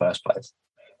surroundings in the first place.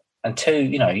 And 2,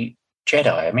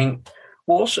 Jedi. I mean,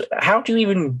 also, how do you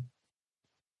even,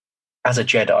 as a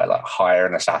Jedi, like hire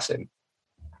an assassin?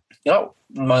 One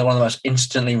of the most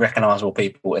instantly recognizable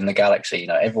people in the galaxy.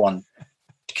 Everyone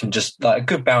can just, like, a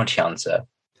good bounty hunter,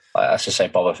 like, let's just say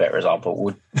Boba Fett, for example,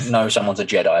 would know someone's a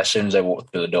Jedi as soon as they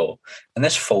walk through the door. And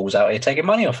this fool's out here taking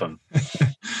money off him.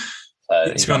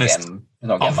 So to be honest, he's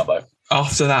not getting my vote.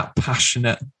 After that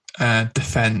passionate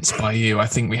defense by you, I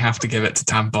think we have to give it to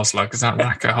Tam Posler, because that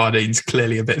Raka Hardeen's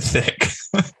clearly a bit thick.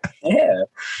 Yeah.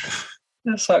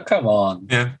 It's like, come on.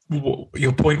 Yeah,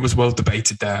 your point was well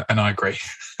debated there, and I agree.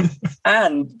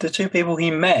 And the 2 people he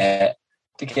met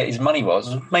to get his money was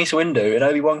Mace Windu and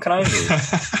Obi-Wan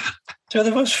Kenobi. 2 of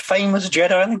the most famous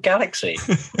Jedi in the galaxy.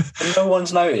 And no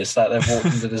one's noticed that they've walked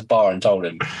into this bar and told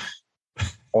him.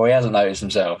 Or he hasn't noticed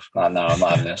himself. No, I'm not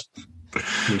having this.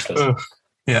 Useless.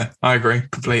 Yeah, I agree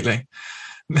completely.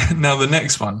 Now, the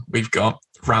next one we've got,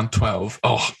 round 12.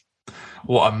 Oh,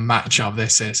 what a matchup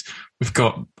this is. We've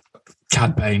got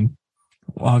Cad Bane,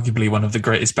 arguably one of the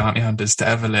greatest bounty hunters to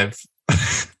ever live,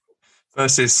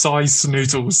 versus Cy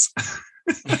Snootles.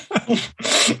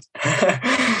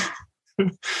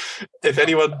 If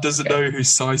anyone doesn't know who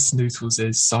Cy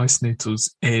Snootles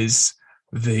is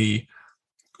the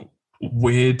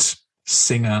weird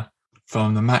singer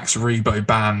from the Max Rebo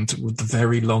band with the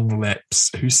very long lips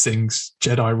who sings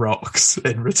Jedi Rocks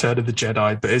in Return of the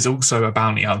Jedi, but is also a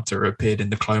bounty hunter who appeared in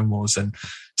the Clone Wars and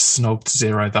snogged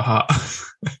Zero the Hutt.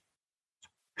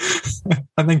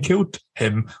 And then killed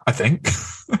him, I think,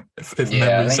 if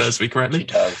memory serves me correctly. She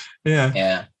does.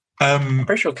 Yeah. I'm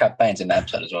pretty sure Cad Bane's in the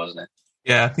episode as well, isn't it?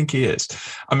 Yeah, I think he is.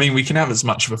 I mean, we can have as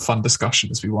much of a fun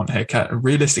discussion as we want here.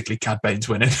 Realistically, Cad Bane's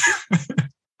winning.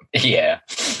 Yeah.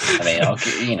 I mean,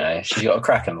 she's got a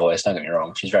cracking voice, don't get me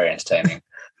wrong. She's very entertaining.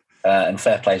 And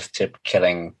fair play to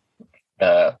killing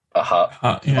a Hutt.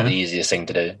 Not the easiest thing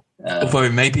to do. Although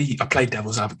maybe, I play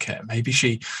devil's advocate, maybe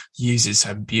she uses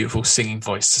her beautiful singing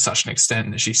voice to such an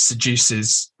extent that she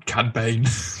seduces Cad Bane.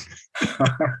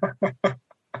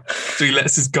 So he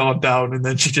lets his guard down and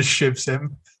then she just shivs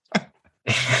him.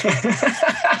 I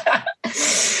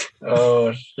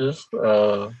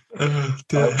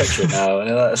picture it now. And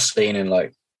that scene in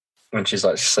when she's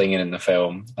singing in the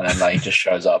film, and then he just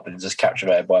shows up and is just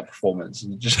captivated by a performance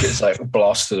and just gets a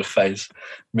blast to the face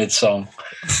mid song.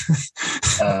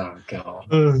 Oh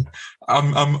god.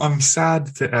 I'm sad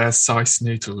that Cy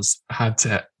Snootles had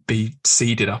to be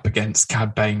seeded up against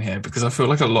Cad Bane here, because I feel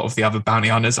like a lot of the other bounty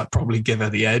hunters, I'd probably give her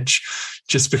the edge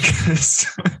just because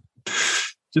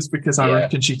I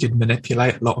reckon she could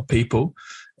manipulate a lot of people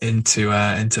into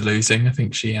losing. I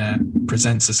think she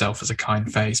presents herself as a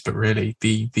kind face, but really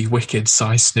the wicked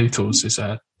Cy Snootles is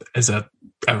a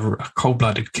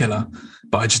cold-blooded killer.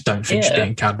 But I just don't think she's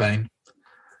beating Cad Bane.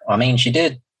 I mean, she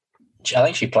did. I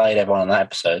think she played everyone in that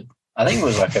episode. I think it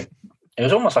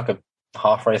was almost like a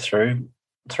halfway through,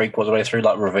 3/4 of the way through,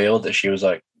 revealed that she was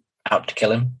out to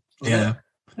kill him. Yeah.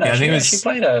 No, I think she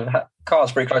played her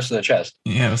cards pretty close to the chest.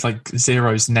 Yeah, it was like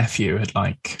Zero's nephew had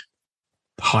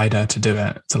hired her to do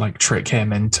it, to trick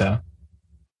him into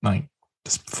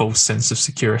this false sense of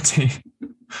security.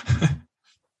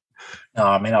 No,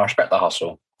 I mean, I respect the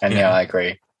hustle. And I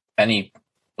agree. Any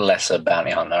lesser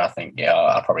bounty hunter, I think,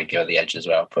 I'd probably give her the edge as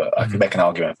well. But I could make an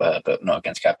argument for her, but not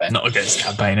against Cad Bane. Not against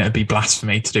Cad Bane. It'd be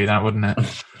blasphemy to do that, wouldn't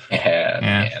it?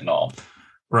 Yeah, not.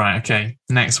 Right, okay.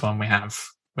 Next one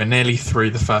we're nearly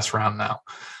through the first round now.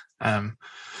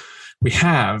 We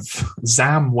have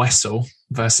Zam Wesell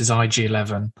versus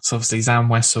IG-11. So obviously Zam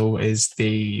Wesell is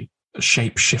the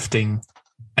shape-shifting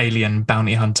alien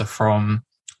bounty hunter from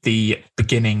the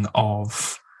beginning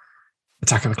of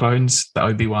Attack of the Clones that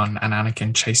Obi-Wan and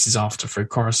Anakin chases after through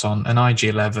Coruscant. And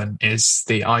IG-11 is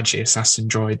the IG assassin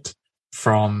droid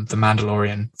from The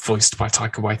Mandalorian, voiced by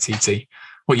Taika Waititi.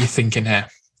 What are you thinking here?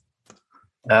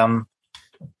 Well,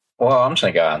 I'm just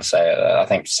going to go out and say it. I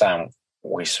think Sam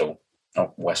Wessel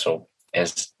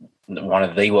is one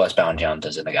of the worst bounty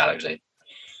hunters in the galaxy.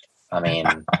 I mean,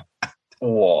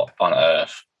 what on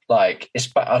earth? Like,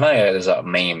 I know there's a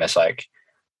meme. It's like,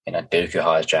 Dooku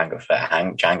hires Jango Fett,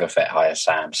 Jango Fett hires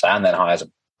Sam. Sam then hires a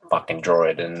fucking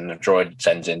droid, and the droid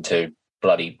sends in 2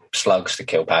 bloody slugs to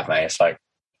kill Padme. It's like,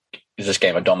 is this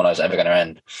game of dominoes ever going to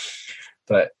end?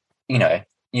 But I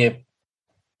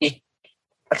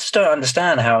just don't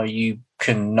understand how you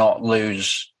can not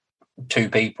lose 2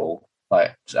 people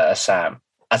like Sam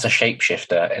as a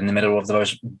shapeshifter in the middle of the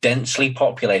most densely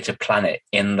populated planet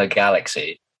in the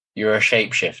galaxy. You're a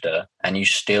shapeshifter and you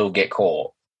still get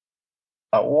caught.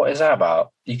 Like, what is that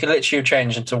about? You could literally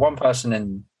change into one person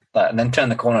and then turn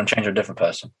the corner and change to a different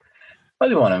person.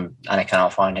 Obi-Wan and Anakin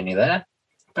aren't finding you there.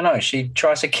 But no, she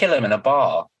tries to kill him in a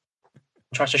bar.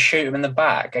 Tries to shoot him in the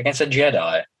back against a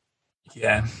Jedi.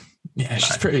 Yeah,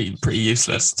 she's pretty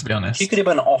useless, to be honest. She could have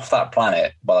been off that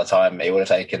planet by the time it would have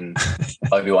taken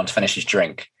Obi-Wan to finish his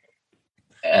drink.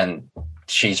 And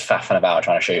she's faffing about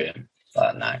trying to shoot him.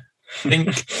 No. I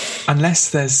think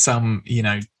unless there's some,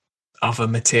 other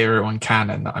material on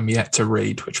canon that I'm yet to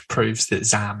read, which proves that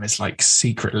Zam is like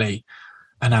secretly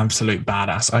an absolute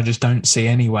badass, I just don't see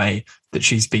any way that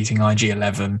she's beating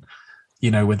IG-11,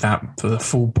 with the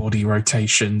full body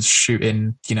rotations,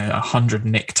 shooting, 100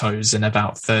 Niktos in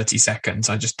about 30 seconds.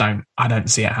 I don't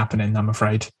see it happening, I'm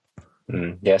afraid.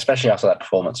 Yeah, especially after that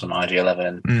performance on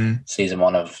IG-11 in season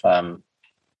 1 of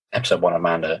episode 1 of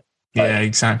Mando. Yeah,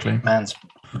 exactly. Man's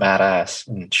badass,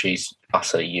 and she's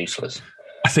utterly useless.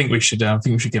 I think we should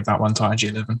give that one to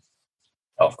IG-11.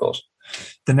 Oh, of course.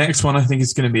 The next one I think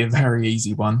is going to be a very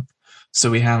easy one. So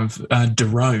we have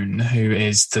Daron, who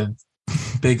is the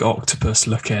big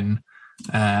octopus-looking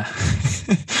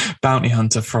bounty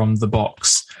hunter from the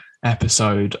box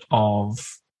episode of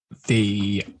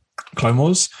the Clone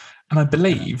Wars, and I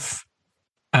believe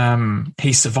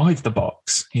he survived the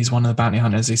box. He's one of the bounty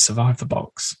hunters. He survived the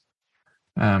box.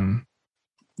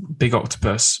 Big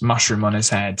octopus, mushroom on his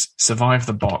head, survived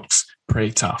the box,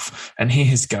 pretty tough. And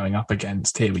he is going up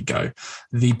against, here we go,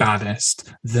 the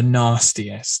baddest, the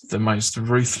nastiest, the most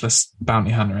ruthless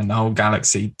bounty hunter in the whole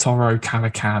galaxy, Toro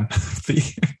Calican,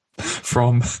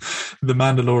 from The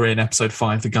Mandalorian episode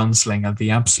 5, The Gunslinger, the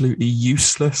absolutely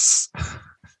useless,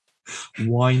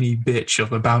 whiny bitch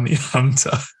of a bounty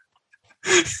hunter.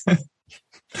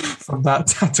 From that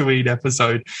Tatooine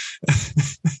episode.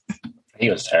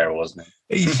 He was terrible, wasn't he?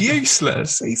 He's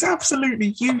useless. He's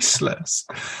absolutely useless.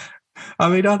 I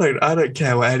mean, I don't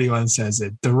care what anyone says.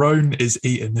 Daron is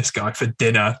eating this guy for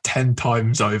dinner 10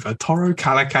 times over. Toro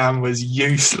Calican was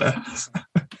useless.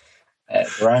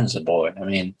 Daron's a boy. I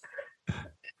mean,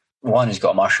 one, he's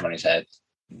got a mushroom on his head.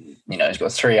 He's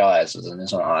got 3 eyes, and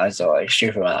it's not eyes, so like a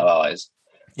stupid amount of eyes.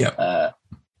 Yeah.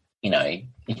 He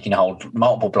can hold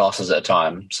multiple blasters at a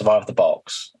time, survive the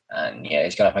box, and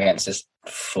he's going up against this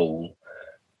fool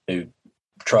who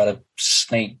tried to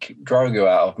sneak Grogu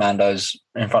out of Mando's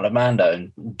in front of Mando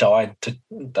and died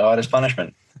as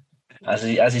punishment, as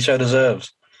he so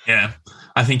deserves. Yeah,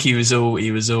 I think he was all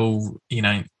he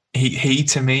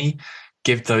to me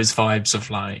give those vibes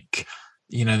of like,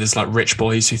 there's like rich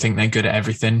boys who think they're good at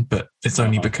everything, but it's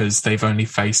only because they've only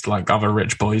faced like other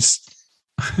rich boys.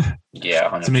 Yeah,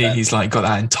 100%. To me, he's like got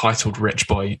that entitled rich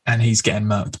boy, and he's getting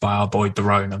murked by our boy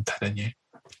Daron, I'm telling you.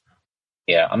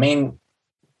 Yeah, I mean,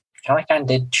 Calican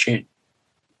did shoot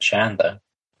Shan, though.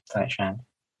 Shan.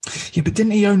 Yeah, but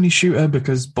didn't he only shoot her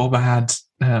because Din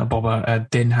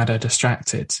had her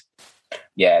distracted?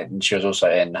 Yeah, and she was also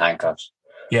in handcuffs.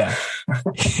 Yeah,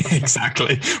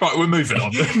 exactly. Right, we're moving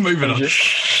on. Just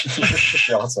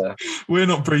shot her. We're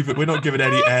not breathing. We're not giving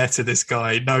any air to this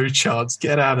guy. No chance.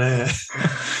 Get out of here.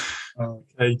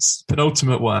 Okay,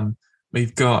 penultimate one.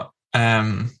 We've got.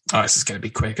 This is going to be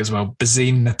quick as well.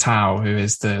 Bazine Natal, who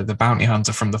is the bounty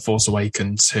hunter from The Force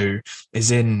Awakens, who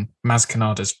is in Maz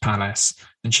Kanata's palace,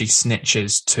 and she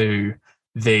snitches to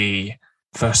the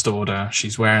First Order.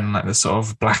 She's wearing like the sort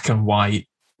of black and white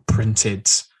printed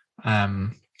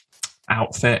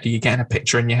outfit. Are you getting a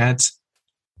picture in your head?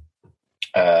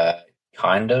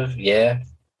 Kind of, yeah.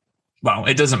 Well,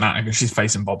 it doesn't matter because she's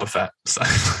facing Boba Fett. So.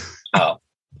 Oh,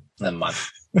 never mind.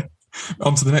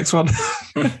 On to the next one.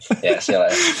 Yeah, see you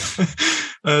later.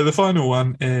 The final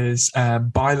one is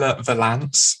Byla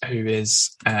Valance, who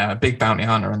is a big bounty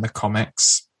hunter in the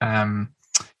comics.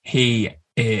 He's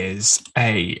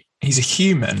a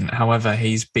human, however,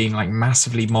 he's being like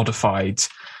massively modified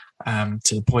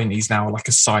to the point he's now like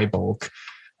a cyborg.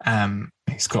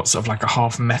 He's got sort of like a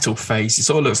half metal face. He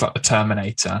sort of looks like the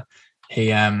Terminator.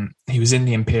 He was in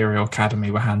the Imperial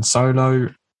Academy with Han Solo.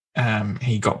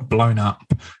 He got blown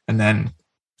up, and then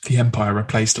the Empire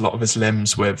replaced a lot of his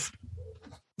limbs with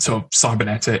sort of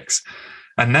cybernetics,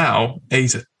 and now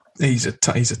he's a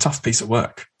tough piece of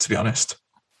work, to be honest.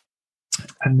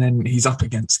 And then he's up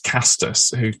against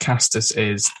Castus, who Castus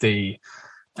is the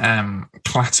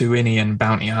Klatooinian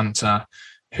bounty hunter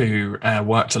who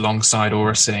worked alongside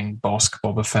Aurra Sing, Bossk,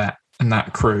 Boba Fett, and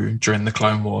that crew during the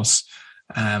Clone Wars.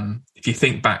 If you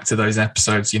think back to those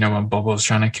episodes, when Boba was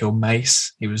trying to kill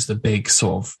Mace, he was the big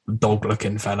sort of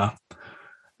dog-looking fella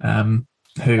who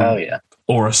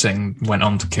Aurra Sing went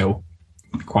on to kill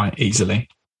quite easily.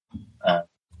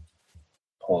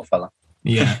 Poor fella.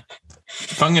 Yeah.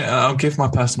 I'll give my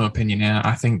personal opinion here.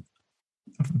 I think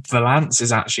Valance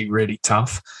is actually really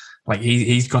tough. Like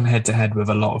he's gone head to head with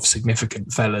a lot of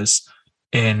significant fellas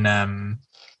in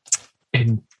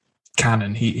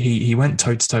canon. He went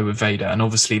toe to toe with Vader and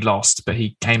obviously lost, but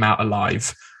he came out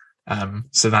alive,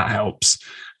 so that helps.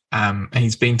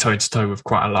 He's been toe to toe with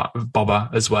quite a lot of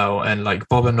Boba as well, and like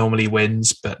Boba normally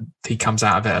wins, but he comes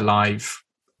out of it alive.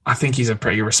 I think he's a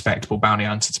pretty respectable bounty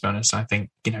hunter, to be honest. I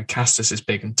think Castus is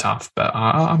big and tough, but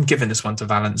I'm giving this one to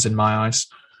Valance in my eyes.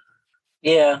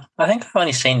 Yeah, I think I've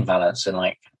only seen Valance in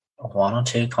like 1 or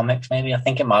 2 comics, maybe. I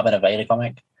think it might have been a Vader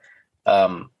comic.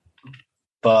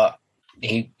 But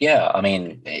he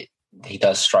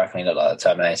does strikingly look like the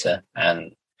Terminator.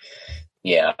 And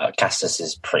yeah, Castus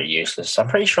is pretty useless. I'm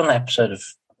pretty sure on the episode of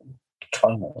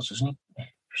Clone Wars, wasn't he?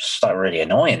 Just like really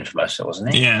annoying for most of it,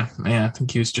 wasn't he? Yeah. I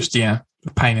think he was just, a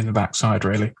pain in the backside,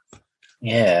 really.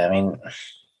 Yeah, I mean,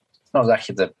 it's not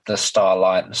exactly the star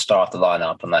of the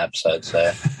lineup on that episode,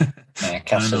 so yeah,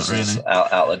 Castus is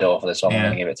out the door for this one. I'm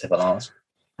going to give it to Valance.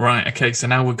 Right, okay, so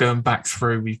now we're going back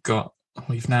through. We've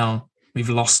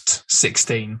lost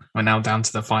 16. We're now down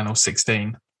to the final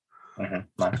 16. Mm-hmm.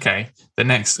 Nice. Okay,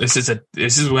 this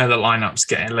is where the lineup's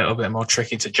getting a little bit more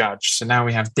tricky to judge. So now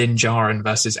we have Din Djarin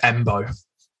versus Embo.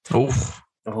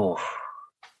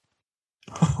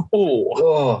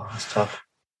 Oh, that's tough.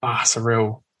 That's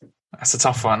a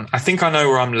tough one. I think I know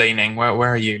where I'm leaning. Where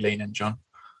are you leaning, John?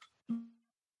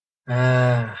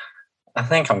 I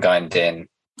think I'm going Din.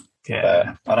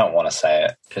 Yeah, but I don't want to say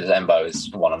it because Embo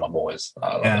is one of my boys.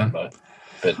 I love Embo,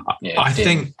 but I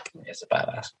think it's a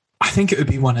badass. I think it would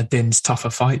be one of Din's tougher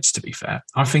fights. To be fair,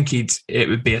 I think it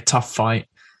would be a tough fight.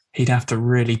 He'd have to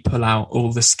really pull out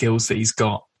all the skills that he's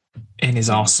got in his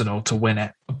arsenal to win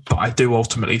it. But I do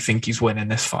ultimately think he's winning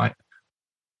this fight.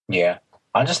 Yeah,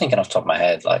 I'm just thinking off the top of my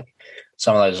head, like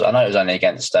some of those. I know it was only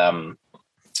against Grand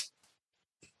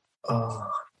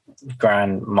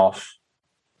Moff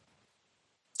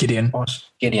Gideon.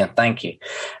 Gideon, thank you.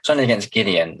 It's only against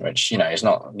Gideon, which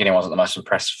Gideon wasn't the most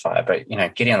impressive fighter,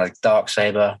 but Gideon like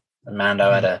Darksaber, and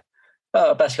Mando had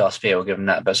a best class feel given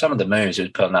that, but some of the moves he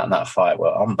was pulling out in that fight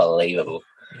were unbelievable.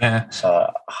 Yeah.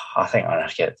 So I think I'm going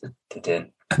to get to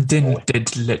Din. And Din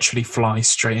did literally fly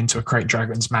straight into a Krayt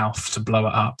Dragon's mouth to blow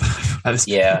it up.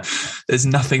 There's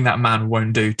nothing that man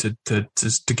won't do to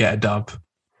get a dub.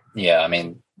 Yeah, I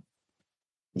mean,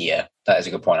 yeah, that is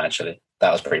a good point, actually.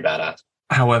 That was pretty badass.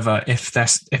 However, if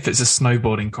it's a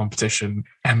snowboarding competition,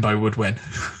 Embo would win.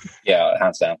 Yeah,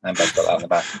 hands down. Embo's got that on the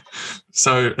back.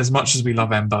 So as much as we love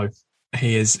Embo,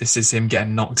 this is him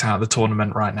getting knocked out of the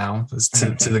tournament right now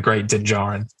to the great Din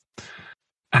Djarin.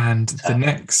 And the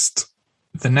next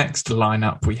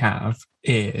lineup we have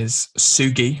is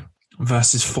Sugi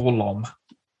versus 4-LOM.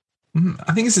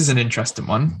 I think this is an interesting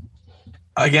one.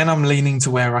 Again, I'm leaning to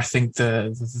where I think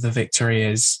the victory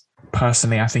is.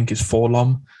 Personally, I think is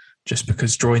 4-LOM, just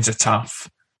because droids are tough,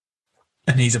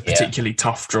 and he's a particularly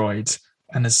tough droid.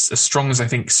 And as strong as I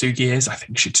think Sugi is, I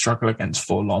think she'd struggle against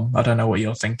 4-LOM. I don't know what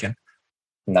you're thinking.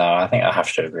 No, I think I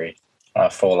have to agree.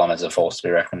 4-LOM is a force to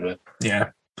be reckoned with.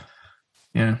 Yeah.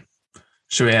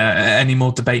 Should we? Any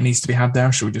more debate needs to be had there?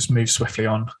 Or should we just move swiftly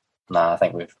on? No, I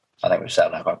think we've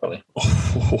settled that quite quickly.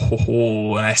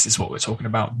 This is what we're talking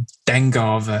about: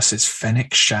 Dengar versus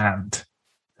Fennec Shand.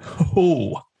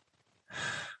 Oh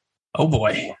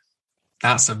boy,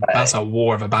 that's a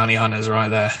war of a bounty hunters right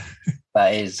there.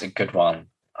 That is a good one.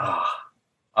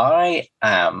 I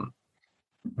am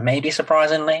maybe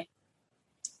surprisingly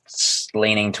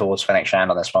leaning towards Fennec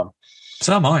Shand on this one.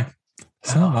 So am I.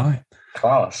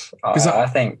 Class. I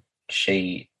think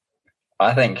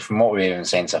from what we've even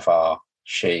seen so far,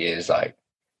 she is like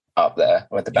up there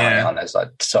with the bounty hunters,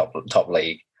 like top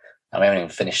league. And we haven't even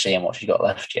finished seeing what she's got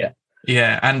left yet.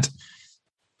 Yeah, and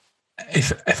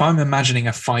if I'm imagining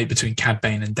a fight between Cad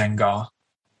Bane and Dengar,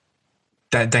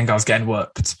 Dengar's getting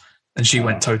whooped, and she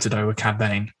went toe to toe with Cad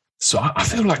Bane. So I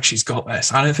feel like she's got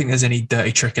this. I don't think there's any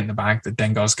dirty trick in the bag that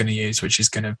Dengar's going to use, which is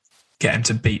going to get him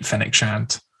to beat Fennec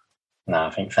Shand. No,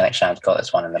 I think Fennec Shand's got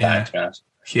this one in the bag, to be honest.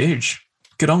 Huge.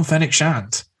 Good on Fennec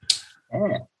Shand.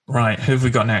 Yeah. Right, who have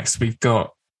we got next? We've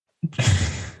got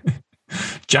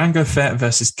Jango Fett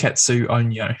versus Ketsu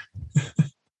Onyo.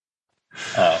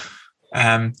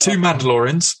 Two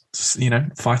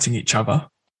Mandalorians, fighting each other.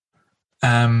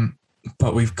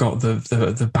 But we've got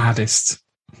the baddest,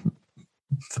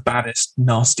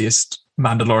 nastiest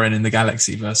Mandalorian in the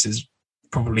galaxy versus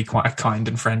probably quite a kind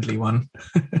and friendly one.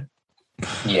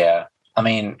 Yeah, I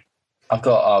mean, I've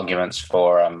got arguments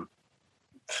for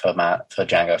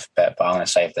Jango Fett, but I'm going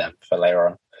to save them for later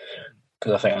on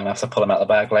because I think I'm going to have to pull them out of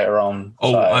the bag later on.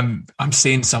 Oh, so. I'm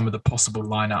seeing some of the possible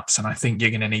lineups, and I think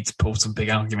you're going to need to pull some big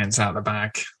arguments out of the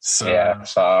bag. So yeah,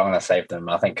 so I'm going to save them.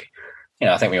 I think we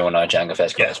all know Jango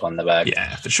Fett's got this one in the bag.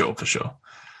 Yeah, for sure.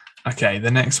 Okay, the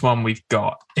next one we've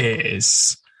got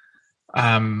is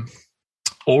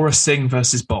Aura Singh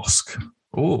versus Bossk.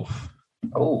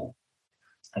 Oh,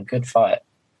 a good fight.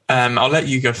 I'll let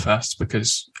you go first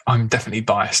because I'm definitely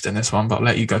biased in this one, but I'll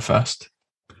let you go first.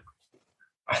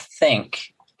 I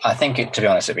think to be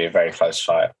honest, it'd be a very close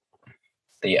fight.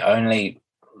 The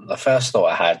first thought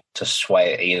I had to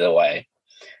sway it either way,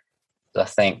 I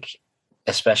think,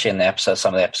 especially in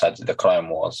some of the episodes of the Clone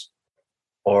Wars,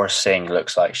 Aura Singh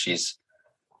looks like she's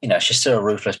still a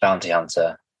ruthless bounty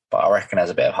hunter, but I reckon there's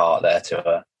a bit of heart there to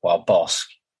her, while Bossk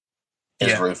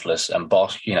is ruthless. And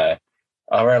Bossk,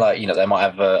 I really like, they might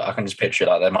have I can just picture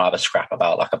they might have a scrap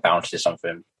about like a bounty or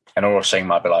something. And Aura Singh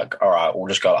might be like, all right, we'll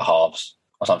just go at halves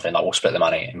or something, like we'll split the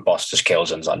money. And Bossk just kills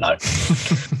him. It's like, no.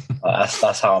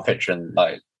 That's how I'm picturing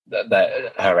like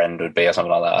that her end would be or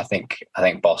something like that. I think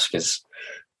Bossk is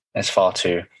far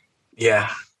too, I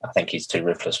think he's too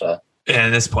ruthless for her. Yeah, at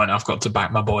this point, I've got to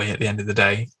back my boy at the end of the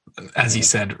day. As you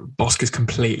said, Bossk is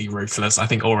completely ruthless. I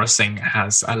think Aura Singh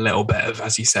has a little bit of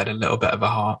a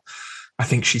heart. I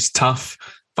think she's tough,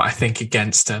 but I think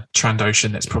against a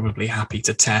Trandoshan that's probably happy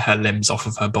to tear her limbs off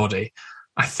of her body,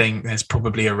 I think there's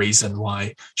probably a reason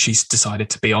why she's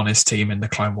decided to be on his team in the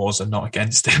Clone Wars and not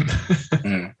against him.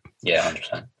 Yeah,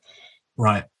 100%.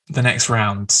 Right. The next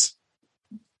round,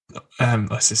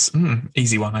 this is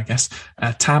easy one, I guess.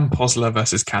 Tam Posler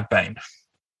versus Cad Bane.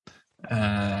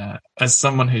 As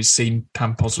someone who's seen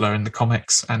Tam Posler in the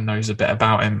comics and knows a bit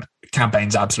about him, Cad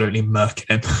Bane's absolutely murking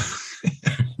him.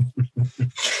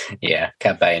 Yeah,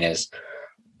 Cad Bane is.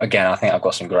 Again, I think I've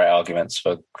got some great arguments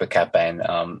for Cad Bane.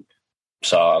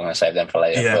 So I'm going to save them for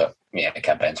later. Yeah. But yeah,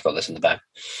 Cad Bane's got this in the bag.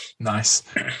 Nice.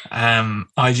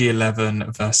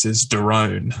 IG-11 versus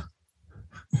Daron.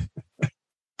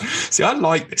 See, I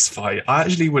like this fight. I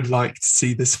actually would like to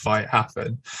see this fight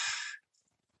happen.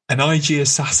 An IG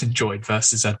assassin droid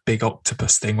versus a big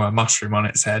octopus thing with a mushroom on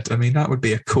its head. I mean, that would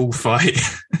be a cool fight.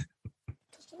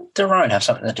 Daron have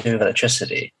something to do with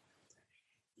electricity?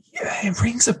 Yeah, it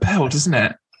rings a bell, doesn't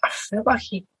it? I feel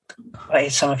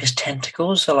like some of his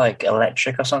tentacles are like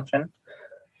electric or something.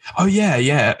 Oh,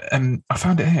 yeah. I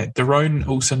found it here. Daron,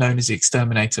 also known as the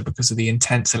Exterminator because of the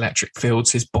intense electric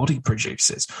fields his body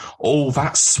produces. Oh,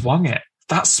 that swung it.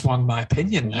 That swung my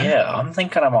opinion. Then. Yeah, I'm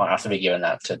thinking I might have to be giving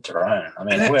that to Daron. I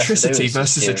mean, electricity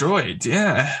versus a droid,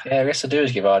 yeah. Yeah, all we have to do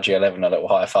is give RG-11 a little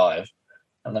high five,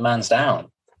 and the man's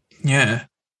down. Yeah.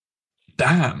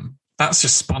 Damn. That's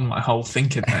just spun my whole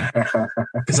thinking there.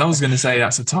 Because I was going to say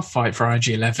that's a tough fight for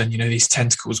IG-11, these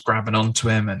tentacles grabbing onto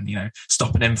him and,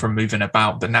 stopping him from moving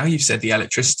about. But now you've said the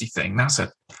electricity thing,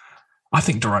 I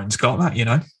think Daron's got that,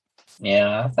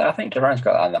 Yeah, I think Daron's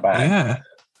got that in the bag. Yeah.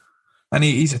 And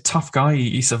he's a tough guy.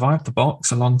 He survived the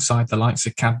box alongside the likes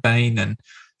of Cad Bane and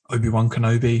Obi-Wan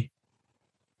Kenobi.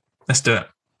 Let's do it.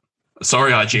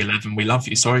 Sorry, IG-11, we love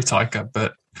you. Sorry, Taika,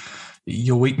 but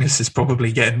your weakness is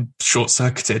probably getting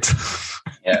short-circuited.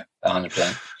 Yeah,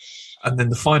 100%. And then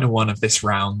the final one of this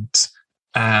round,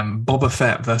 Boba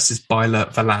Fett versus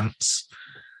Byleth Valance.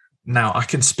 Now, I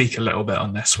can speak a little bit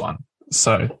on this one.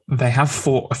 So they have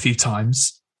fought a few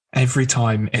times. Every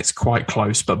time it's quite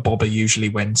close, but Boba usually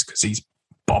wins because he's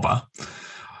Boba.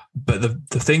 But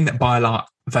the thing that Byleth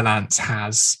Valance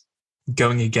has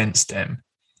going against him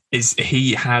is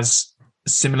he has,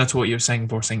 similar to what you were saying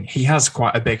before, he has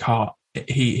quite a big heart.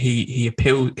 He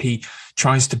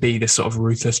tries to be this sort of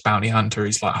ruthless bounty hunter.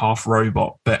 He's like half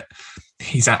robot, but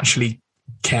he's actually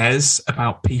cares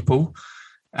about people.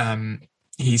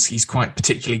 He's quite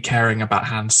particularly caring about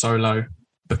Han Solo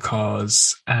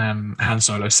because Han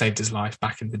Solo saved his life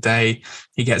back in the day.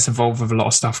 He gets involved with a lot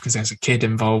of stuff because there's a kid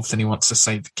involved and he wants to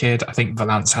save the kid. I think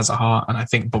Valance has a heart, and I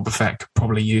think Boba Fett could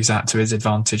probably use that to his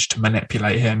advantage to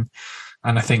manipulate him.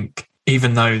 And I think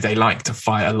even though they like to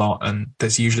fight a lot and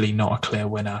there's usually not a clear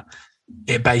winner,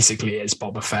 it basically is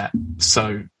Boba Fett.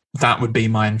 So that would be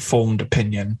my informed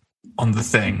opinion on the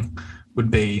thing,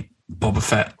 would be Boba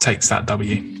Fett takes that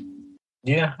W.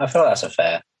 Yeah, I feel that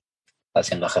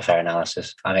seems like a fair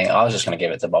analysis. I mean, I was just going to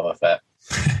give it to Boba Fett.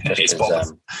 It's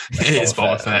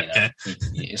Boba Fett,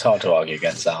 you know, it's hard to argue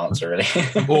against that answer, really.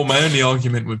 Well, my only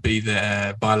argument would be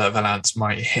that Violet Valance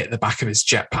might hit the back of his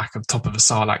jetpack on top of a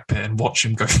Sarlacc pit and watch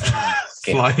him go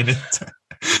flying into.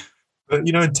 But,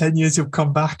 you know, in 10 years he'll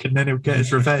come back and then he'll get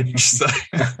his revenge. So.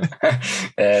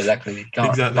 Yeah, exactly.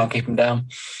 Can't keep him down.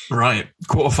 Right.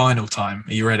 Quarterfinal time.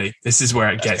 Are you ready? This is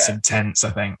where it gets intense, I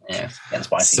think. Yeah, getting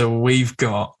spicy. So we've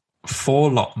got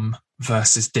 4-LOM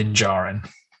versus Din Djarin.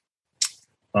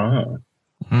 Oh.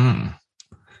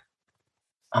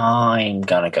 I'm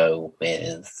going to go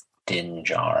with Din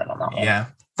Djarin on that one. Yeah,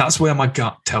 that's where my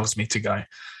gut tells me to go.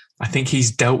 I think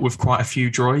he's dealt with quite a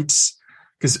few droids.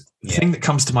 Because the thing that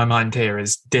comes to my mind here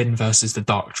is Din versus the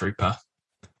Dark Trooper.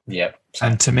 Yep.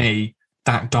 And to me,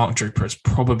 that Dark Trooper is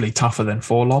probably tougher than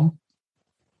 4-LOM.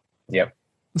 Yep.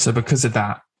 So because of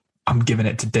that, I'm giving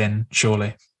it to Din,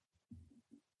 surely.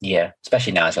 Yeah,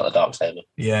 especially now he's got the Darksaber.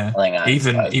 Yeah.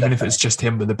 Even if it's just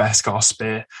him with the Beskar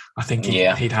spear, I think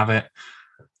he'd have it.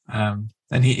 And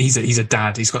he's a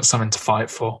dad. He's got something to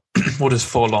fight for. What does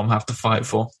 4-LOM have to fight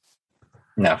for?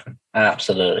 Nothing.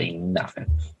 Absolutely nothing.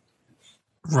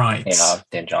 Right. You know,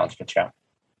 Din Djarin's for chat.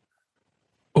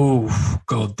 Oh,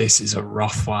 God, this is a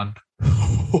rough one.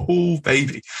 Oh,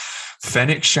 baby.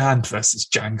 Fennec Shand versus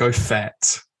Jango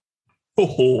Fett.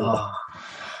 Oh,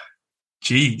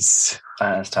 jeez.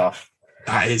 That is tough.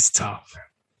 That is tough.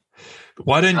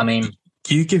 Why don't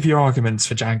you give your arguments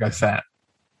for Jango Fett,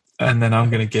 and then I'm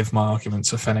going to give my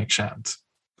arguments for Fennec Shand.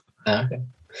 Okay.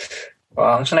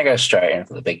 Well, I'm just going to go straight in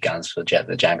for the big guns for the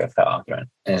Jango Fett argument.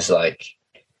 It's like,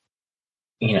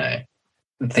 you know,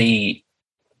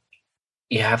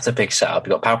 you have the big setup.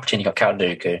 You've got Palpatine, you've got Count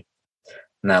Dooku,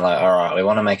 and they're like, all right, we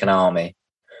want to make an army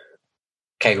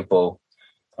capable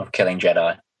of killing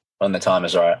Jedi when the time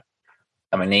is right.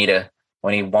 And we need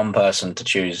one person to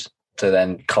choose to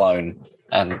then clone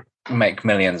and make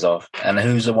millions of. And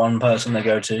who's the one person they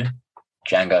go to?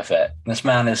 Jango Fett. This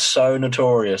man is so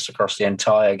notorious across the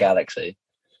entire galaxy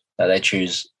that they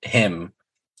choose him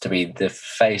to be the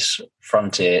face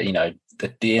frontier, you know, the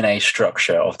DNA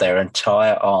structure of their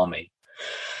entire army.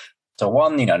 So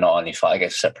one, you know, not only fight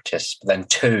against separatists, but then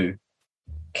two,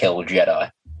 kill Jedi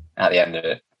at the end of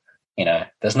it. You know,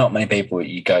 there's not many people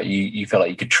you feel like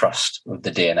you could trust with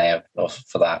the DNA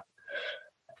for that.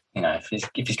 You know, if he's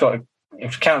got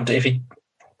Count Dooku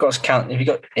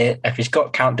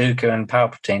and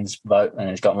Palpatine's vote, then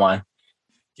he's got mine.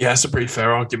 Yeah, that's a pretty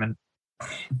fair argument.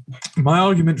 My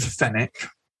argument for Fennec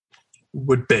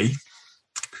would be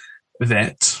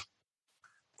that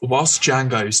whilst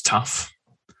Jango's tough,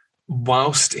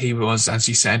 whilst he was, as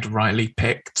you said, rightly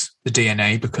picked the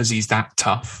DNA because he's that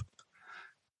tough,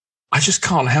 I just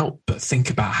can't help but think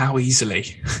about how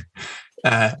easily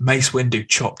Mace Windu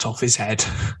chopped off his head.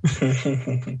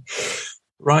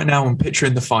 Right now, I'm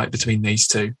picturing the fight between these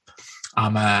two.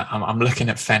 I'm looking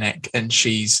at Fennec, and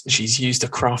she's used a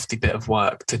crafty bit of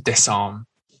work to disarm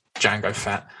Jango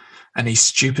Fett, and he's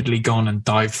stupidly gone and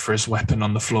dived for his weapon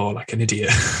on the floor like an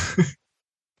idiot,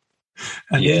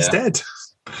 and he's dead.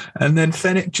 And then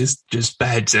Fennec just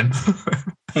beheads him.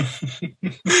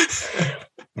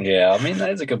 Yeah, I mean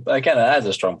that is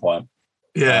a strong point.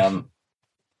 Yeah,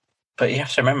 but you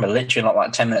have to remember, literally not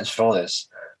like 10 minutes before this,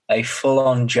 a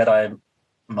full-on Jedi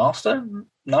Master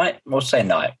Knight. We'll say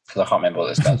Knight because I can't remember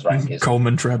what this guy's rank is.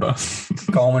 Coleman Trevor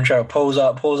pulls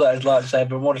out his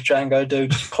lightsaber, and what does Jango do?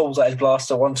 Just pulls out his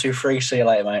blaster. 1, 2, 3. See you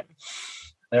later, mate.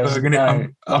 I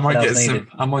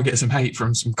might get some hate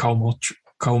from some Colber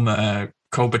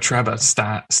Trevor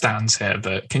stands here,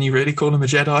 but can you really call him a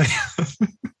Jedi?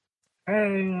 Hey,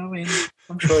 I mean,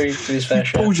 I'm sure he's fair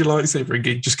share. Pulls your lightsaber and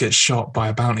just gets shot by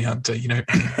a bounty hunter. You know,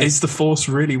 is the Force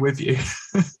really with you?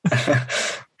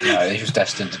 No, he was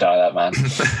destined to die, that man.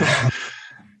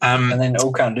 And then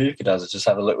all Count Dooku does is just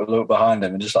have a look behind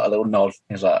him and just like a little nod.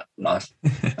 He's like, nice.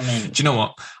 I mean, do you know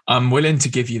what? I'm willing to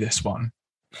give you this one.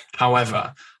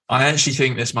 However, I actually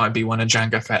think this might be one of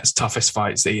Jango Fett's toughest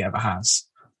fights that he ever has.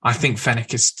 I think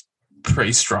Fennec is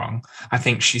pretty strong. I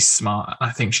think she's smart.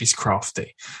 I think she's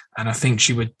crafty. And I think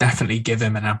she would definitely give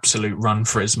him an absolute run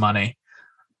for his money.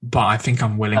 But I think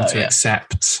I'm willing to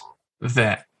accept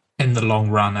that in the long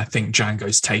run, I think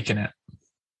Django's taken it.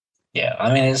 Yeah,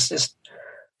 I mean, it's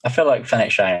I feel like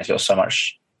Fennec Shand has got so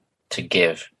much to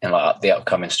give in like the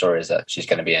upcoming stories that she's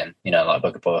going to be in, you know, like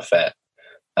Book of Boba Fett.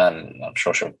 And I'm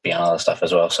sure she'll be on other stuff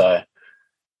as well. So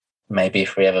maybe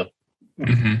if we ever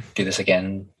Mm-hmm. do this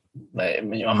again, I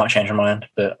might change my mind.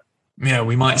 But Yeah,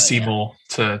 we might see more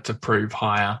to prove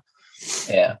higher.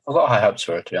 yeah, I've got high hopes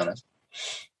for it, to be honest.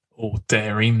 Oh,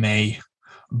 dearie me.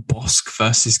 Bosk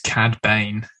versus Cad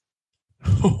Bane.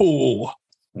 Oh.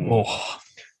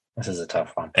 This is a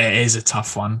tough one. It is a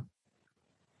tough one.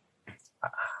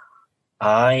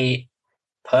 I'm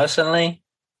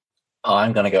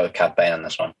going to go with Cad Bane on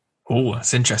this one. Oh,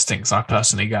 that's interesting because I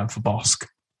personally going for Bosk.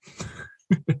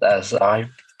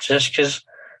 Just because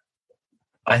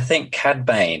I think Cad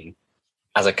Bane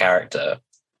as a character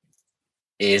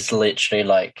is literally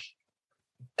like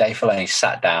Dave Filoni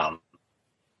sat down,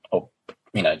 or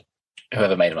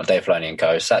whoever made him, like Dave Filoni and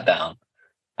co, sat down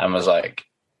and was like,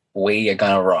 "We are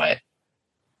going to write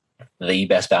the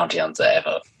best bounty hunter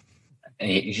ever." And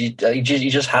he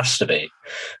just has to be,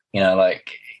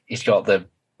 like he's got the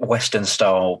Western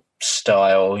style.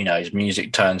 His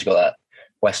music tone's got that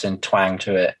Western twang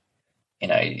to it.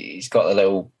 He's got a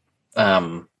little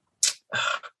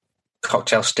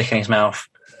cocktail stick in his mouth.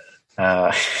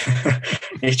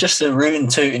 He's just a rootin'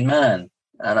 tootin' man,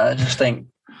 and I just think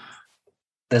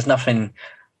there's nothing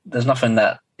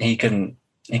that he couldn't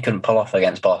pull off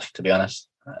against Bosk, to be honest.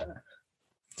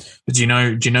 But do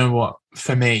you know what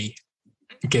for me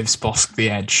gives Bosk the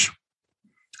edge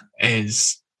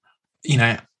is,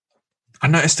 I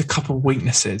noticed a couple of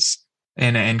weaknesses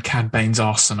in Cad Bane's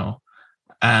arsenal.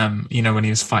 When he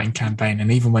was fighting Cad Bane,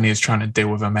 and even when he was trying to deal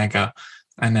with Omega,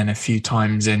 and then a few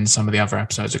times in some of the other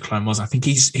episodes of Clone Wars, I think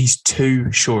he's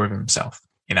too sure of himself.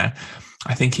 I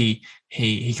think he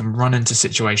can run into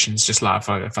situations just like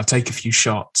if I take a few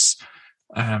shots,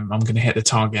 I'm going to hit the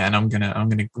target and I'm going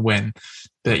to win.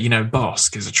 But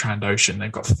Bosk is a Trandoshan.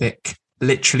 They've got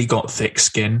literally got thick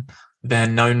skin. They're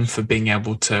known for being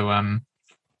able to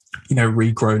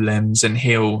regrow limbs and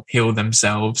heal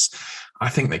themselves. I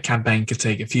think that Cad Bane could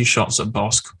take a few shots at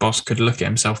Bosk. Bosk could look at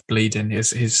himself bleeding.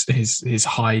 His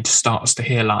hide starts to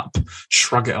heal up,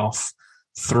 shrug it off,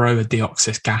 throw a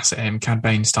deoxys gas at him. Cad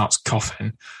Bane starts coughing,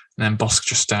 and then Bosk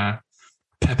just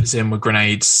peppers him with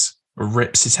grenades,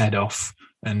 rips his head off,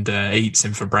 and eats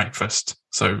him for breakfast.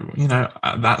 So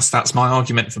that's my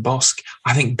argument for Bosk.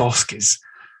 I think Bosk is,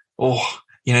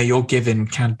 you're giving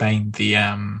Cad Bane the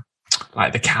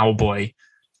like the cowboy.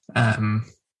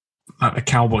 Like the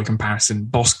cowboy comparison.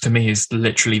 Bosk to me is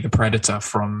literally the Predator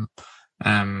from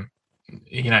the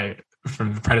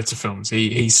Predator films.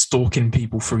 He's stalking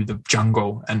people through the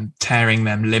jungle and tearing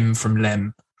them limb from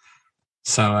limb.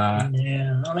 So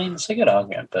yeah, I mean it's a good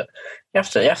argument, but you have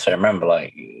to remember,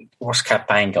 like, what's Cad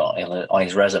Bane got on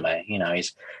his resume?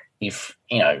 He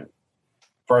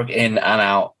broke in and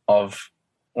out of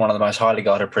one of the most highly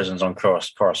guarded prisons on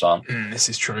Coruscant. This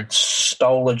is true.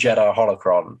 Stole a Jedi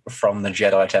holocron from the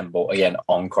Jedi Temple, again,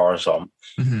 on Coruscant.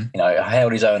 Mm-hmm.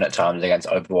 Held his own at times against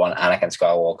Obi-Wan, Anakin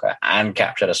Skywalker, and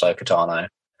captured Ahsoka Tano.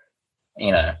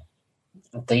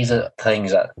 These are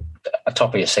things that are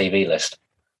top of your CV list.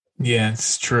 Yeah,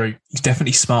 it's true. He's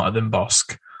definitely smarter than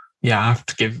Bosk. Yeah, I have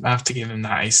to give him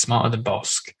that. He's smarter than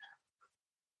Bosk.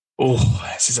 Oh,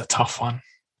 this is a tough one.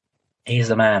 He's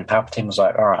the man. Palpatine was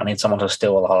like, all right, I need someone to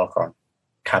steal the holocron.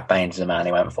 Cad Bane's the man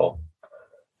he went for.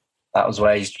 That was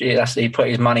where he put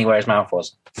his money where his mouth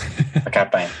was for Cad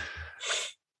Bane.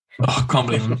 I can't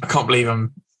believe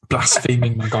I'm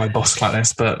blaspheming my guy Bosk like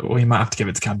this, but we might have to give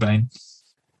it to Cad Bane.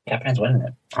 Cad Bane's winning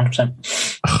it,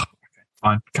 100%.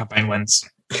 Fine, Cad Bane wins.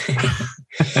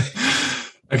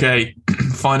 Okay,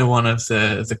 final one of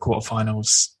the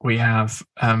quarterfinals. We have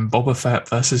Boba Fett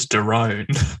versus Daron.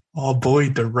 Our boy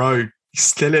Daron, he's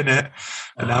still in it,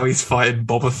 and now he's fighting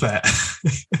Boba Fett.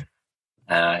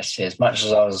 As much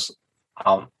as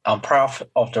I'm proud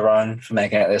of Daron for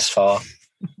making it this far.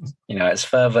 It's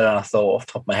further than I thought off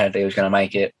the top of my head that he was going to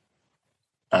make it.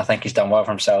 And I think he's done well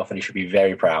for himself, and he should be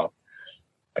very proud.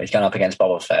 But he's going up against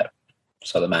Boba Fett,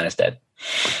 so the man is dead.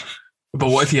 But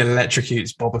what if he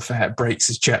electrocutes Boba Fett, breaks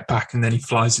his jetpack, and then he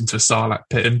flies into a Sarlacc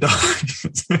pit and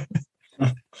dies?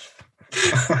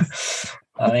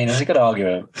 I mean, it's a good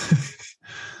argument.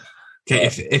 Okay,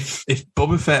 if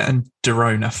Boba Fett and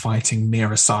Daron are fighting near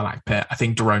a Sarlacc pit, I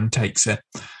think Daron takes it.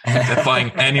 If they're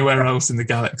fighting anywhere else in the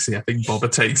galaxy, I think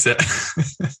Boba takes it.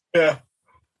 Yeah,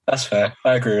 that's fair.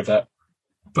 I agree with that.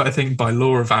 But I think by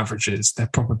law of averages, they're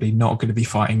probably not going to be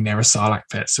fighting near a Sarlacc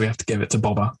pit, so we have to give it to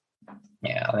Boba.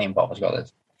 Yeah, I think Boba's got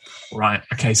this. Right,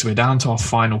 okay, so we're down to our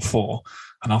final four.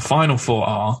 And our final four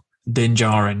are Din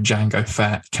Djarin, Jango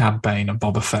Fett, Cad Bane, and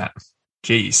Boba Fett.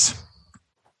 Jeez.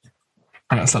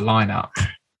 And that's a lineup.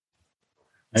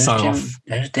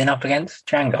 Who's Din up against?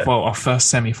 Jango? Well, our first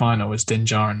semi-final was Din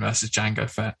Djarin versus Jango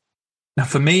Fett. Now,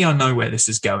 for me, I know where this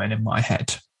is going in my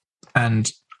head.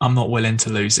 and I'm not willing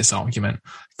to lose this argument.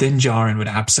 Din Djarin would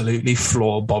absolutely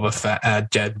floor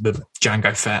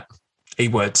Jango Fett. He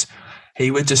would. He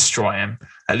would destroy him.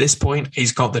 At this point,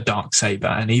 he's got the Darksaber,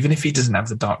 and even if he doesn't have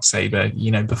the Darksaber,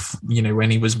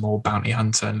 when he was more bounty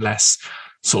hunter and less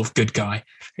sort of good guy,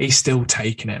 he's still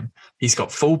taking him. He's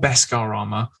got full Beskar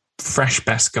armor, fresh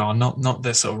Beskar, not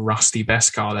the sort of rusty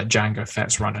Beskar that Jango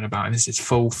Fett's running about. And this is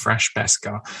full, fresh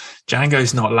Beskar.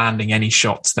 Jango's not landing any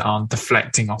shots that aren't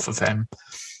deflecting off of him.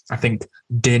 I think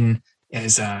Din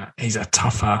he's a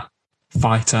tougher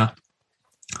fighter.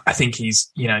 I think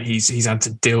he's had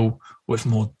to deal with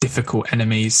more difficult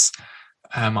enemies.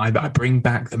 I bring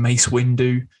back the Mace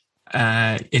Windu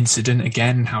incident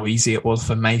again. How easy it was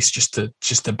for Mace just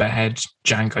to behead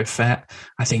Jango Fett.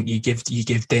 I think you give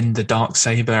Din the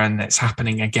Darksaber, and it's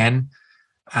happening again.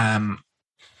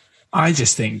 I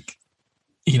just think,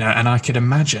 and I could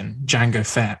imagine Jango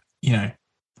Fett,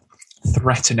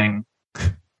 threatening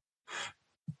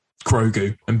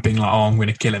Grogu and being like, "Oh, I'm going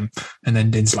to kill him," and then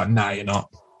Din's like, "No, you're not.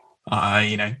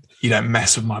 You don't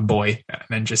mess with my boy," and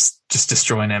then just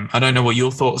destroying him. I don't know what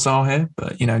your thoughts are here,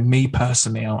 but me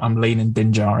personally, I'm leaning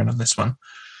Din Djarin on this one. I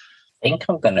think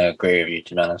I'm going to agree with you,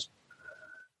 to be honest.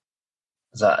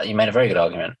 You made a very good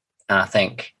argument, and I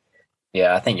think you're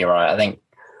right. I think,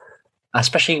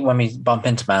 especially when we bump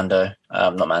into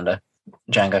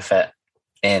Jango Fett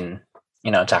in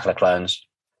Attack of the Clones,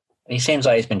 he seems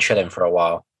like he's been chilling for a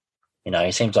while.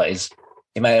 He seems like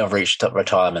he may have reached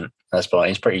retirement at this point.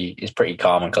 He's pretty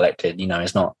calm and collected.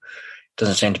 He's not,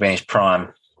 doesn't seem to be in his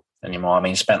prime anymore. I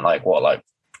mean, he spent like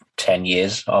 10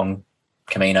 years on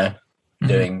Kamino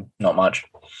doing not much.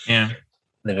 Yeah.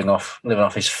 Living off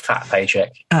his fat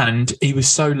paycheck. And he was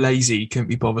so lazy he couldn't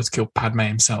be bothered to kill Padme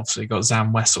himself, so he got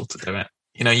Zam Wessel to do it.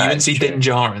 You wouldn't see Din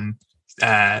Djarin,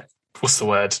 what's the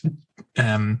word?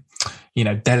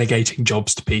 Delegating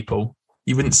jobs to people.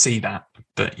 You wouldn't see that.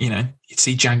 But, you'd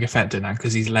see Jango Fett doing that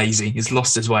because he's lazy. He's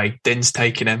lost his way. Din's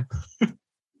taking him.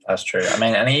 That's true. I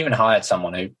mean, and he even hired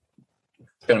someone who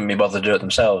couldn't be bothered to do it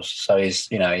themselves. So his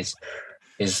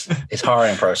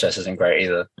hiring process isn't great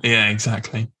either. Yeah,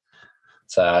 exactly.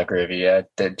 So I agree with you. Yeah,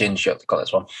 Din's got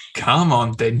this one. Come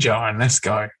on, Din Djarin, let's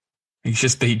go. He's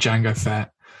just beat Jango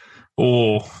Fett.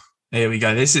 Oh, here we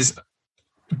go. This is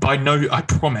I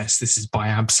promise this is by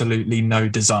absolutely no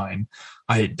design.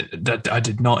 I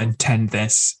did not intend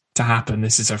this to happen.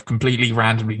 This is a completely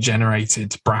randomly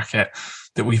generated bracket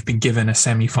that we've been given a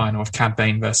semi-final of Cad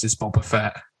Bane versus Boba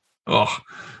Fett. Oh,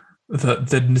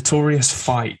 the notorious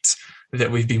fight that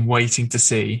we've been waiting to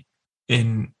see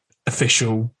in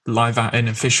official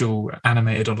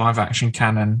animated or live action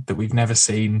canon that we've never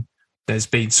seen. There's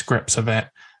been scripts of it.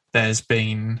 There's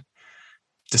been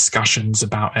discussions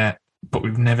about it, but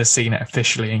we've never seen it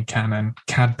officially in canon.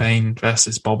 Cad Bane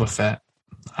versus Boba Fett.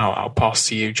 I'll pass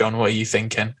to you, John. What are you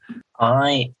thinking?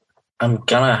 I am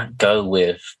gonna go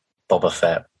with Boba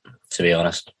Fett, to be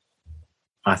honest.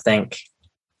 I think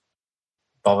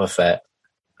Boba Fett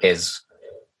is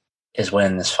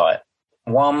winning this fight.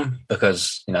 One,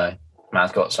 because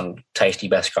man's got some tasty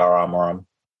Beskar armor on,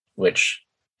 which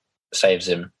saves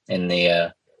him in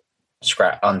the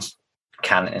scrap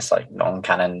uncanon. It's like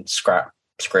non-canon scrap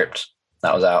script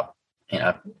that was out.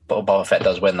 Boba Fett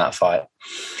does win that fight.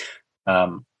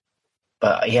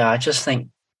 But yeah, I just think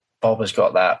Boba's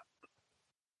got that.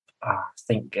 I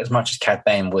think as much as Cad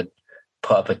Bane would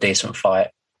put up a decent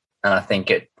fight, and I think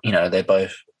they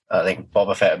both. I think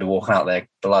Boba Fett would be walking out there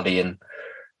bloody and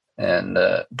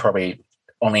probably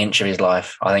on the inch of his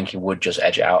life. I think he would just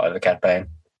edge it out over Cad Bane.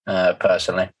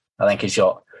 Personally, I think he's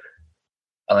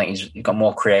got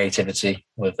more creativity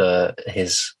with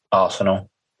his arsenal.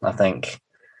 I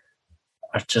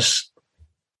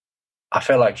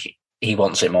feel like he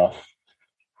wants it more.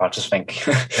 I just think,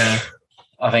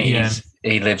 I think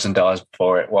he lives and dies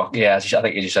for it. Well, yeah, I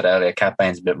think as you said earlier, Cad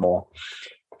Bane's a bit more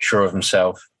sure of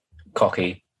himself,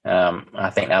 cocky. I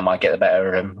think that might get the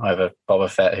better of him over Boba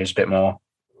Fett, who's a bit more,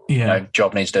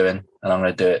 job needs doing, and I'm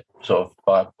going to do it sort of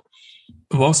vibe.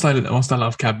 Whilst I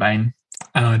love Cad Bane,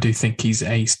 and I do think he's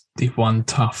one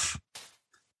tough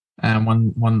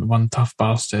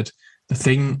bastard. The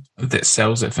thing that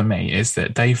sells it for me is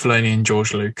that Dave Filoni and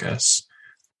George Lucas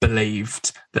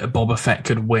believed that Boba Fett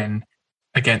could win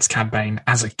against Cad Bane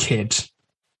as a kid.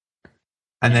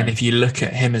 And then if you look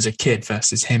at him as a kid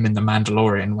versus him in The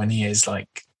Mandalorian, when he is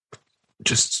like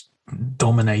just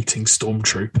dominating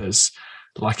stormtroopers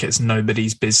like it's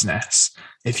nobody's business,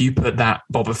 if you put that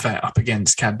Boba Fett up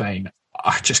against Cad Bane,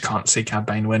 I just can't see Cad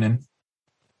Bane winning.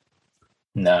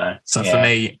 No. So for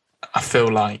me, I feel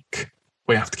like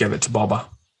we have to give it to Boba.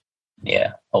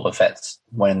 Yeah, Boba Fett's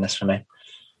winning this for me.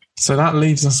 So that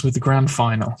leaves us with the grand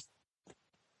final.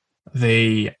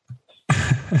 The,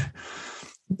 I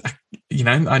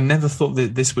never thought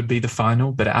that this would be the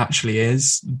final, but it actually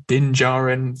is. Din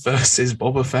Djarin versus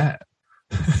Boba Fett.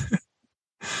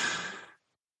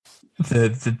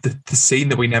 The scene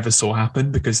that we never saw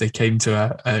happen because they came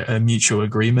to a mutual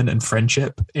agreement and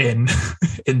friendship in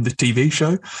the TV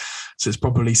show. So it's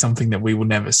probably something that we will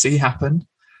never see happen.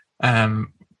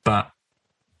 But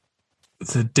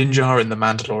the Din Djarin, the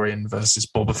Mandalorian versus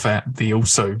Boba Fett, the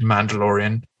also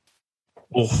Mandalorian.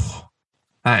 Oh,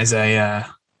 that's a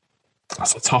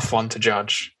tough one to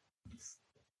judge.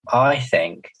 I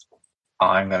think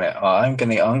I'm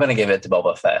gonna give it to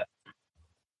Boba Fett.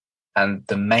 And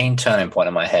the main turning point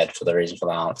in my head for the reason for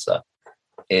the answer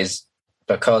is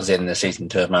because in the season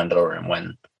 2 of Mandalorian,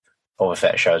 when Boba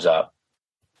Fett shows up,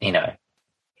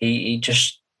 he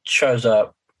just shows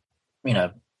up,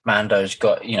 Mando's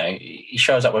got, he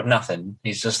shows up with nothing.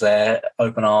 He's just there,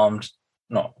 open-armed,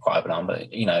 not quite open-armed, but,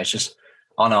 it's just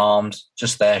unarmed,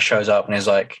 just there, shows up and he's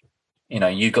like,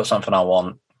 you got something I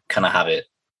want, can I have it?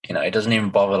 He doesn't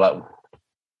even bother,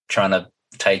 trying to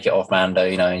take it off Mando.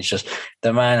 He's just,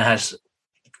 the man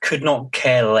could not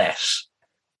care less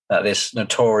that this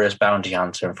notorious bounty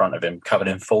hunter in front of him, covered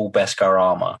in full Beskar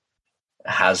armor,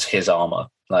 has his armor.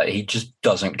 He just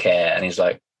doesn't care, and he's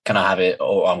like, "Can I have it?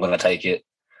 Or I'm going to take it."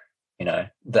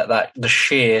 That the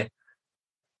sheer,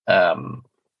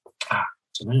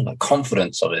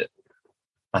 confidence of it.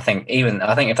 I think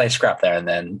if they scrapped there and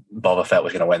then Boba Fett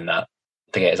was going to win that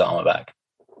to get his armor back.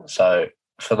 So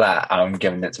for that, I'm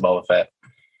giving it to Boba Fett.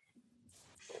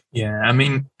 Yeah, I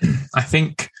mean, I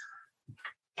think.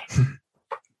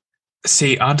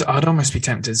 See, I'd almost be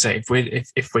tempted to say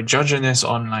if we're judging this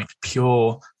on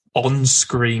pure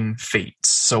on-screen feats,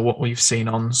 so what we've seen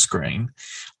on screen,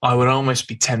 I would almost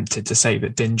be tempted to say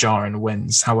that Din Djarin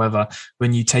wins. However,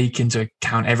 when you take into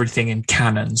account everything in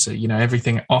canon, so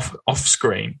everything off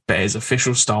screen, but is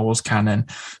official Star Wars canon,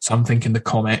 something in the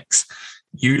comics,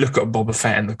 you look at Boba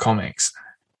Fett in the comics,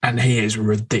 and he is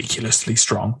ridiculously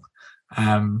strong.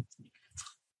 In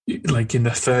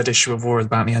the 3rd issue of War of the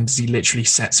Bounty Hunters, he literally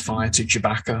sets fire to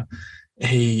Chewbacca.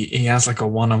 He has a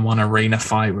one-on-one arena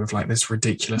fight with this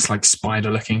ridiculous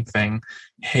spider-looking thing.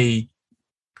 He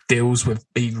blows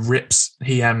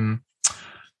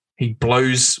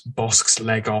Bosk's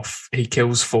leg off. He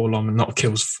kills not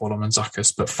kills 4-LOM and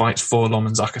Zuckuss, but fights 4-LOM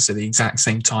and Zuckuss at the exact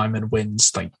same time and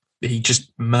wins. He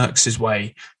just murks his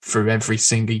way through every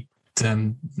single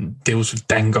deals with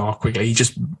Dengar quickly.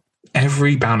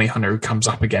 Every bounty hunter who comes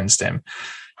up against him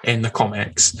in the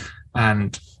comics,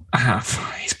 and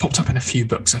he's popped up in a few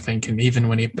books, I think, and even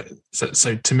when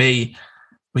so to me,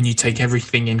 when you take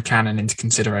everything in canon into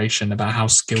consideration about how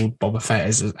skilled Boba Fett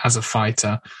is as a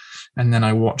fighter, and then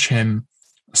I watch him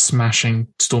smashing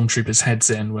stormtroopers' heads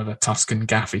in with a Tusken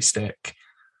Gaffi stick,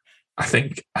 I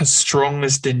think as strong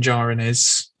as Din Djarin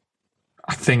is,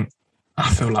 I feel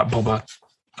like Boba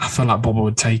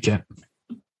would take it.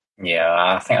 Yeah,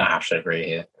 I think I have to agree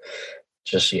here.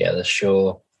 Just, the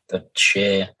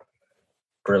sheer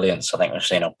brilliance I think we've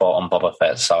seen on Boba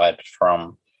Fett's side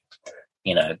from,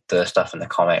 the stuff in the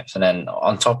comics. And then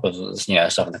on top of,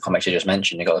 stuff in the comics you just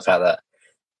mentioned, you got the fact that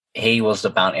he was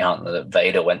the bounty hunter that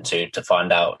Vader went to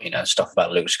find out, stuff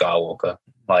about Luke Skywalker.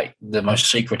 The most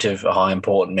secretive, high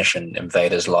important mission in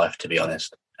Vader's life, to be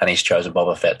honest. And he's chosen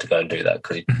Boba Fett to go and do that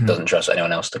because he doesn't trust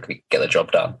anyone else to get the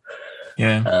job done.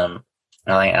 Yeah.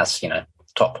 I think that's,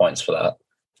 top points for that.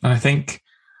 And I think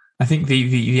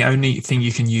the only thing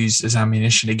you can use as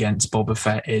ammunition against Boba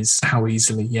Fett is how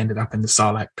easily he ended up in the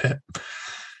Sarlacc pit.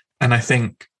 And I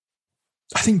think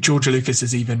George Lucas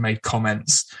has even made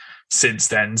comments since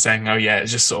then saying, "Oh yeah,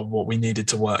 it's just sort of what we needed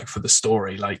to work for the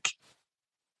story."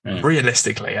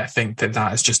 Realistically, I think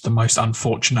that is just the most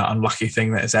unfortunate, unlucky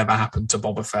thing that has ever happened to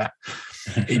Boba Fett.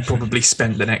 He probably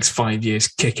spent the next 5 years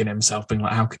kicking himself, being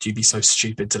like, "How could you be so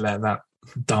stupid to let that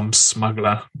dumb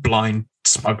blind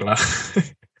smuggler,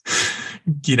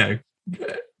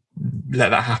 let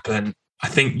that happen?" I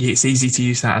think it's easy to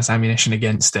use that as ammunition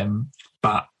against him,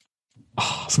 but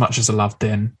as much as I love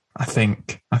Din, I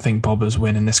think Boba's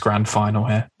winning this grand final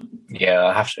here. Yeah,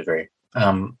 I have to agree.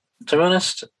 To be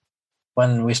honest,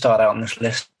 when we started out on this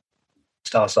list,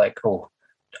 I was like, "Oh,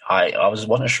 I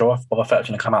wasn't sure if Boba Fett was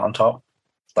going to come out on top."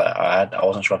 I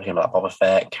wasn't sure if he was like Boba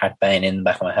Fett, Cad Bane in the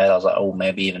back of my head. I was like, "Oh,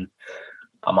 maybe even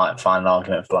I might find an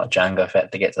argument for Jango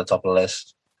Fett to get to the top of the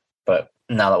list." But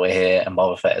now that we're here and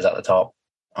Boba Fett is at the top,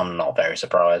 I'm not very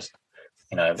surprisised.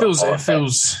 It feels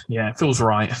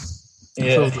right.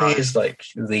 Yeah, he is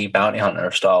the bounty hunter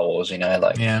of Star Wars. One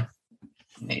of the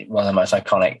most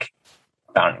iconic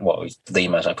he's the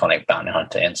most iconic bounty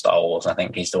hunter in Star Wars. I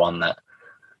think he's the one that,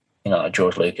 like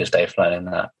George Lucas, Dave Filoni,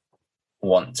 that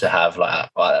want to have like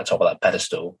at the top of that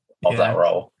pedestal of that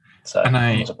role. So I'm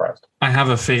not surprised. I have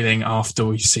a feeling after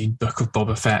we've seen Book of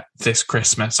Boba Fett this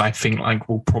Christmas, I think like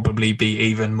we'll probably be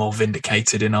even more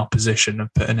vindicated in our position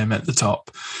of putting him at the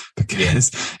top,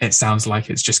 because it sounds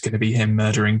like it's just going to be him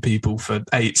murdering people for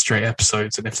 8 straight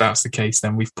episodes. And if that's the case,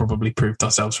 then we've probably proved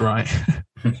ourselves right.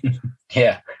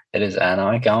 Yeah, it is. And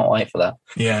I can't wait for that.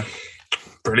 Yeah.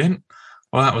 Brilliant.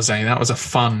 Well, that was a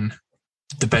fun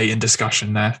debate and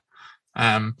discussion there.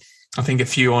 I think a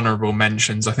few honourable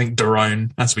mentions. I think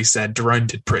Daron, as we said, Daron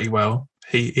did pretty well.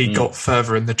 He got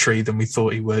further in the tree than we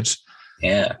thought he would.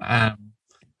 Yeah.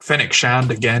 Fennec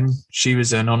Shand, again, she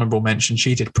was an honourable mention.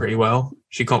 She did pretty well.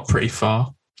 She got pretty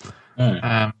far.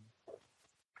 Only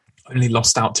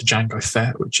lost out to Jango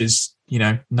Fett, which is,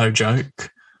 no joke.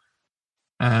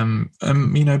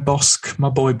 Bosk, my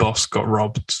boy Bosk got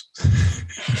robbed.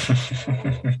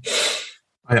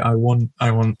 I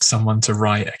want someone to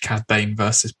write a Cad Bane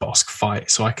versus Bosk fight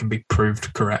so I can be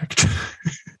proved correct.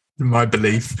 My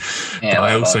belief. Yeah,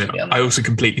 but I also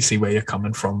completely see where you're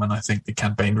coming from, and I think the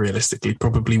Cad Bane realistically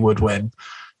probably would win,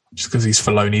 just because he's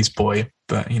Filoni's boy.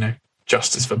 But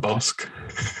justice for Bosk.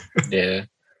 Yeah.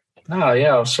 No,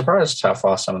 yeah, I was surprised how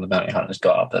far some of the bounty hunters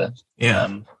got up there.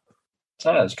 Yeah.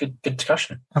 So it was good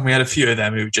discussion. And we had a few of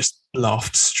them who just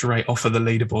laughed straight off of the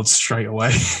leaderboard straight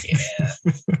away. Yeah.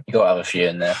 You got to have a few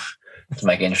in there to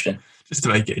make it interesting. Just to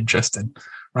make it interesting.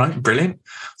 Right, brilliant.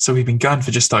 So we've been going for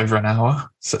just over an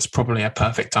hour, so it's probably a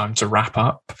perfect time to wrap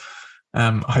up.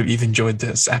 I hope you've enjoyed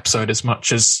this episode as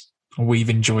much as we've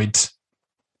enjoyed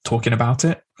talking about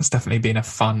it. It's definitely been a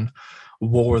fun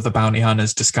War of the Bounty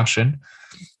Hunters discussion.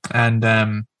 And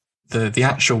the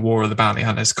actual War of the Bounty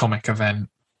Hunters comic event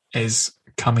is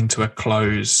coming to a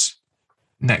close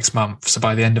next month. So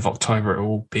by the end of October, it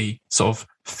will be sort of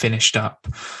finished up.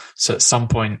 So at some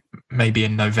point, maybe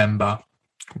in November,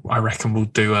 I reckon we'll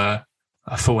do a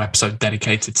full episode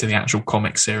dedicated to the actual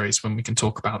comic series when we can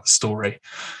talk about the story,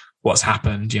 what's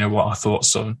happened, what our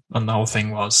thoughts on the whole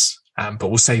thing was. But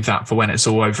we'll save that for when it's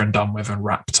all over and done with and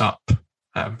wrapped up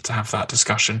to have that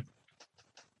discussion.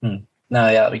 No,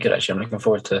 yeah, that'd be good actually. I'm looking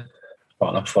forward to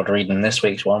reading this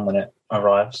week's one when it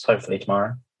arrives, hopefully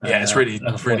tomorrow. Yeah, it's really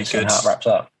good. How it wraps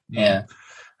up. Yeah.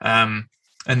 And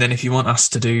then if you want us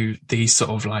to do these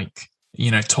sort of like,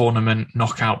 tournament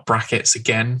knockout brackets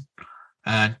again,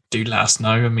 do let us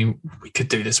know. I mean, we could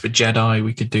do this with Jedi.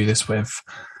 We could do this with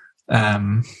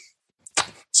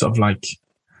sort of like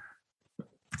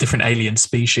different alien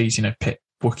species, pit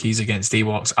Wookiees against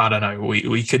Ewoks. I don't know.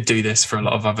 We could do this for a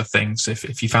lot of other things.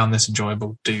 If you found this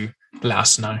enjoyable, do let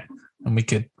us know. And we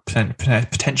could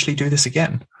potentially do this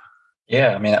again.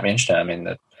 Yeah, I mean, that'd be interesting. I mean,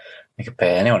 we could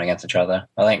pair anyone against each other.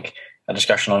 I think a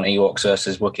discussion on Ewoks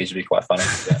versus Wookiees would be quite funny.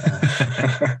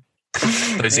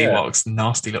 Those Ewoks,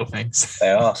 nasty little things. They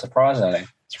are, surprisingly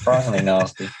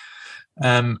nasty.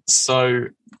 So,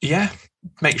 yeah,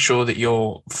 make sure that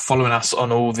you're following us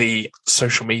on all the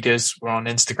social medias. We're on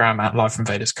Instagram at Live from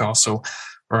Vader's Castle.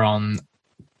 We're on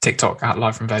TikTok at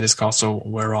Live from Vader's Castle.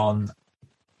 We're on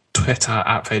Twitter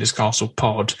at Vader's Castle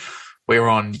Pod. We're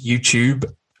on YouTube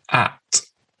at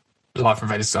Live from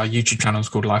Vader's. Our YouTube channel is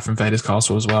called Live from Vader's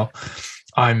Castle as well.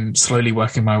 I'm slowly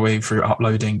working my way through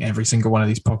uploading every single one of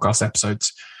these podcast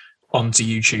episodes onto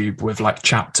YouTube with like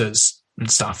chapters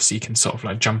and stuff, so you can sort of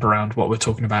like jump around what we're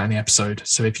talking about in the episode.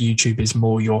 So if YouTube is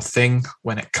more your thing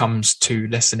when it comes to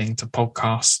listening to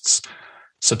podcasts,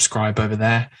 subscribe over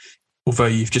there. Although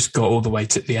you've just got all the way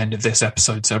to the end of this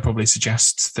episode, so it probably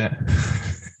suggests that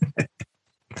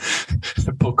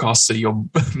the podcasts are your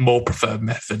more preferred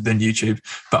method than YouTube,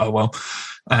 but oh well.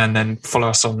 And then follow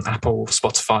us on Apple,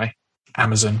 Spotify,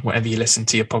 Amazon, whatever you listen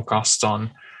to your podcasts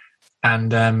on.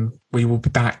 And we will be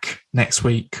back next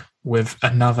week with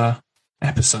another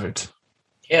episode.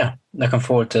 Yeah, looking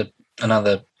forward to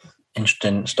another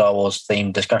interesting Star Wars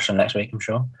themed discussion next week, I'm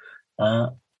sure.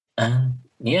 And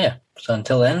yeah, so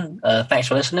until then, thanks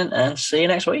for listening and see you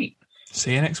next week.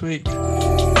 See you next week.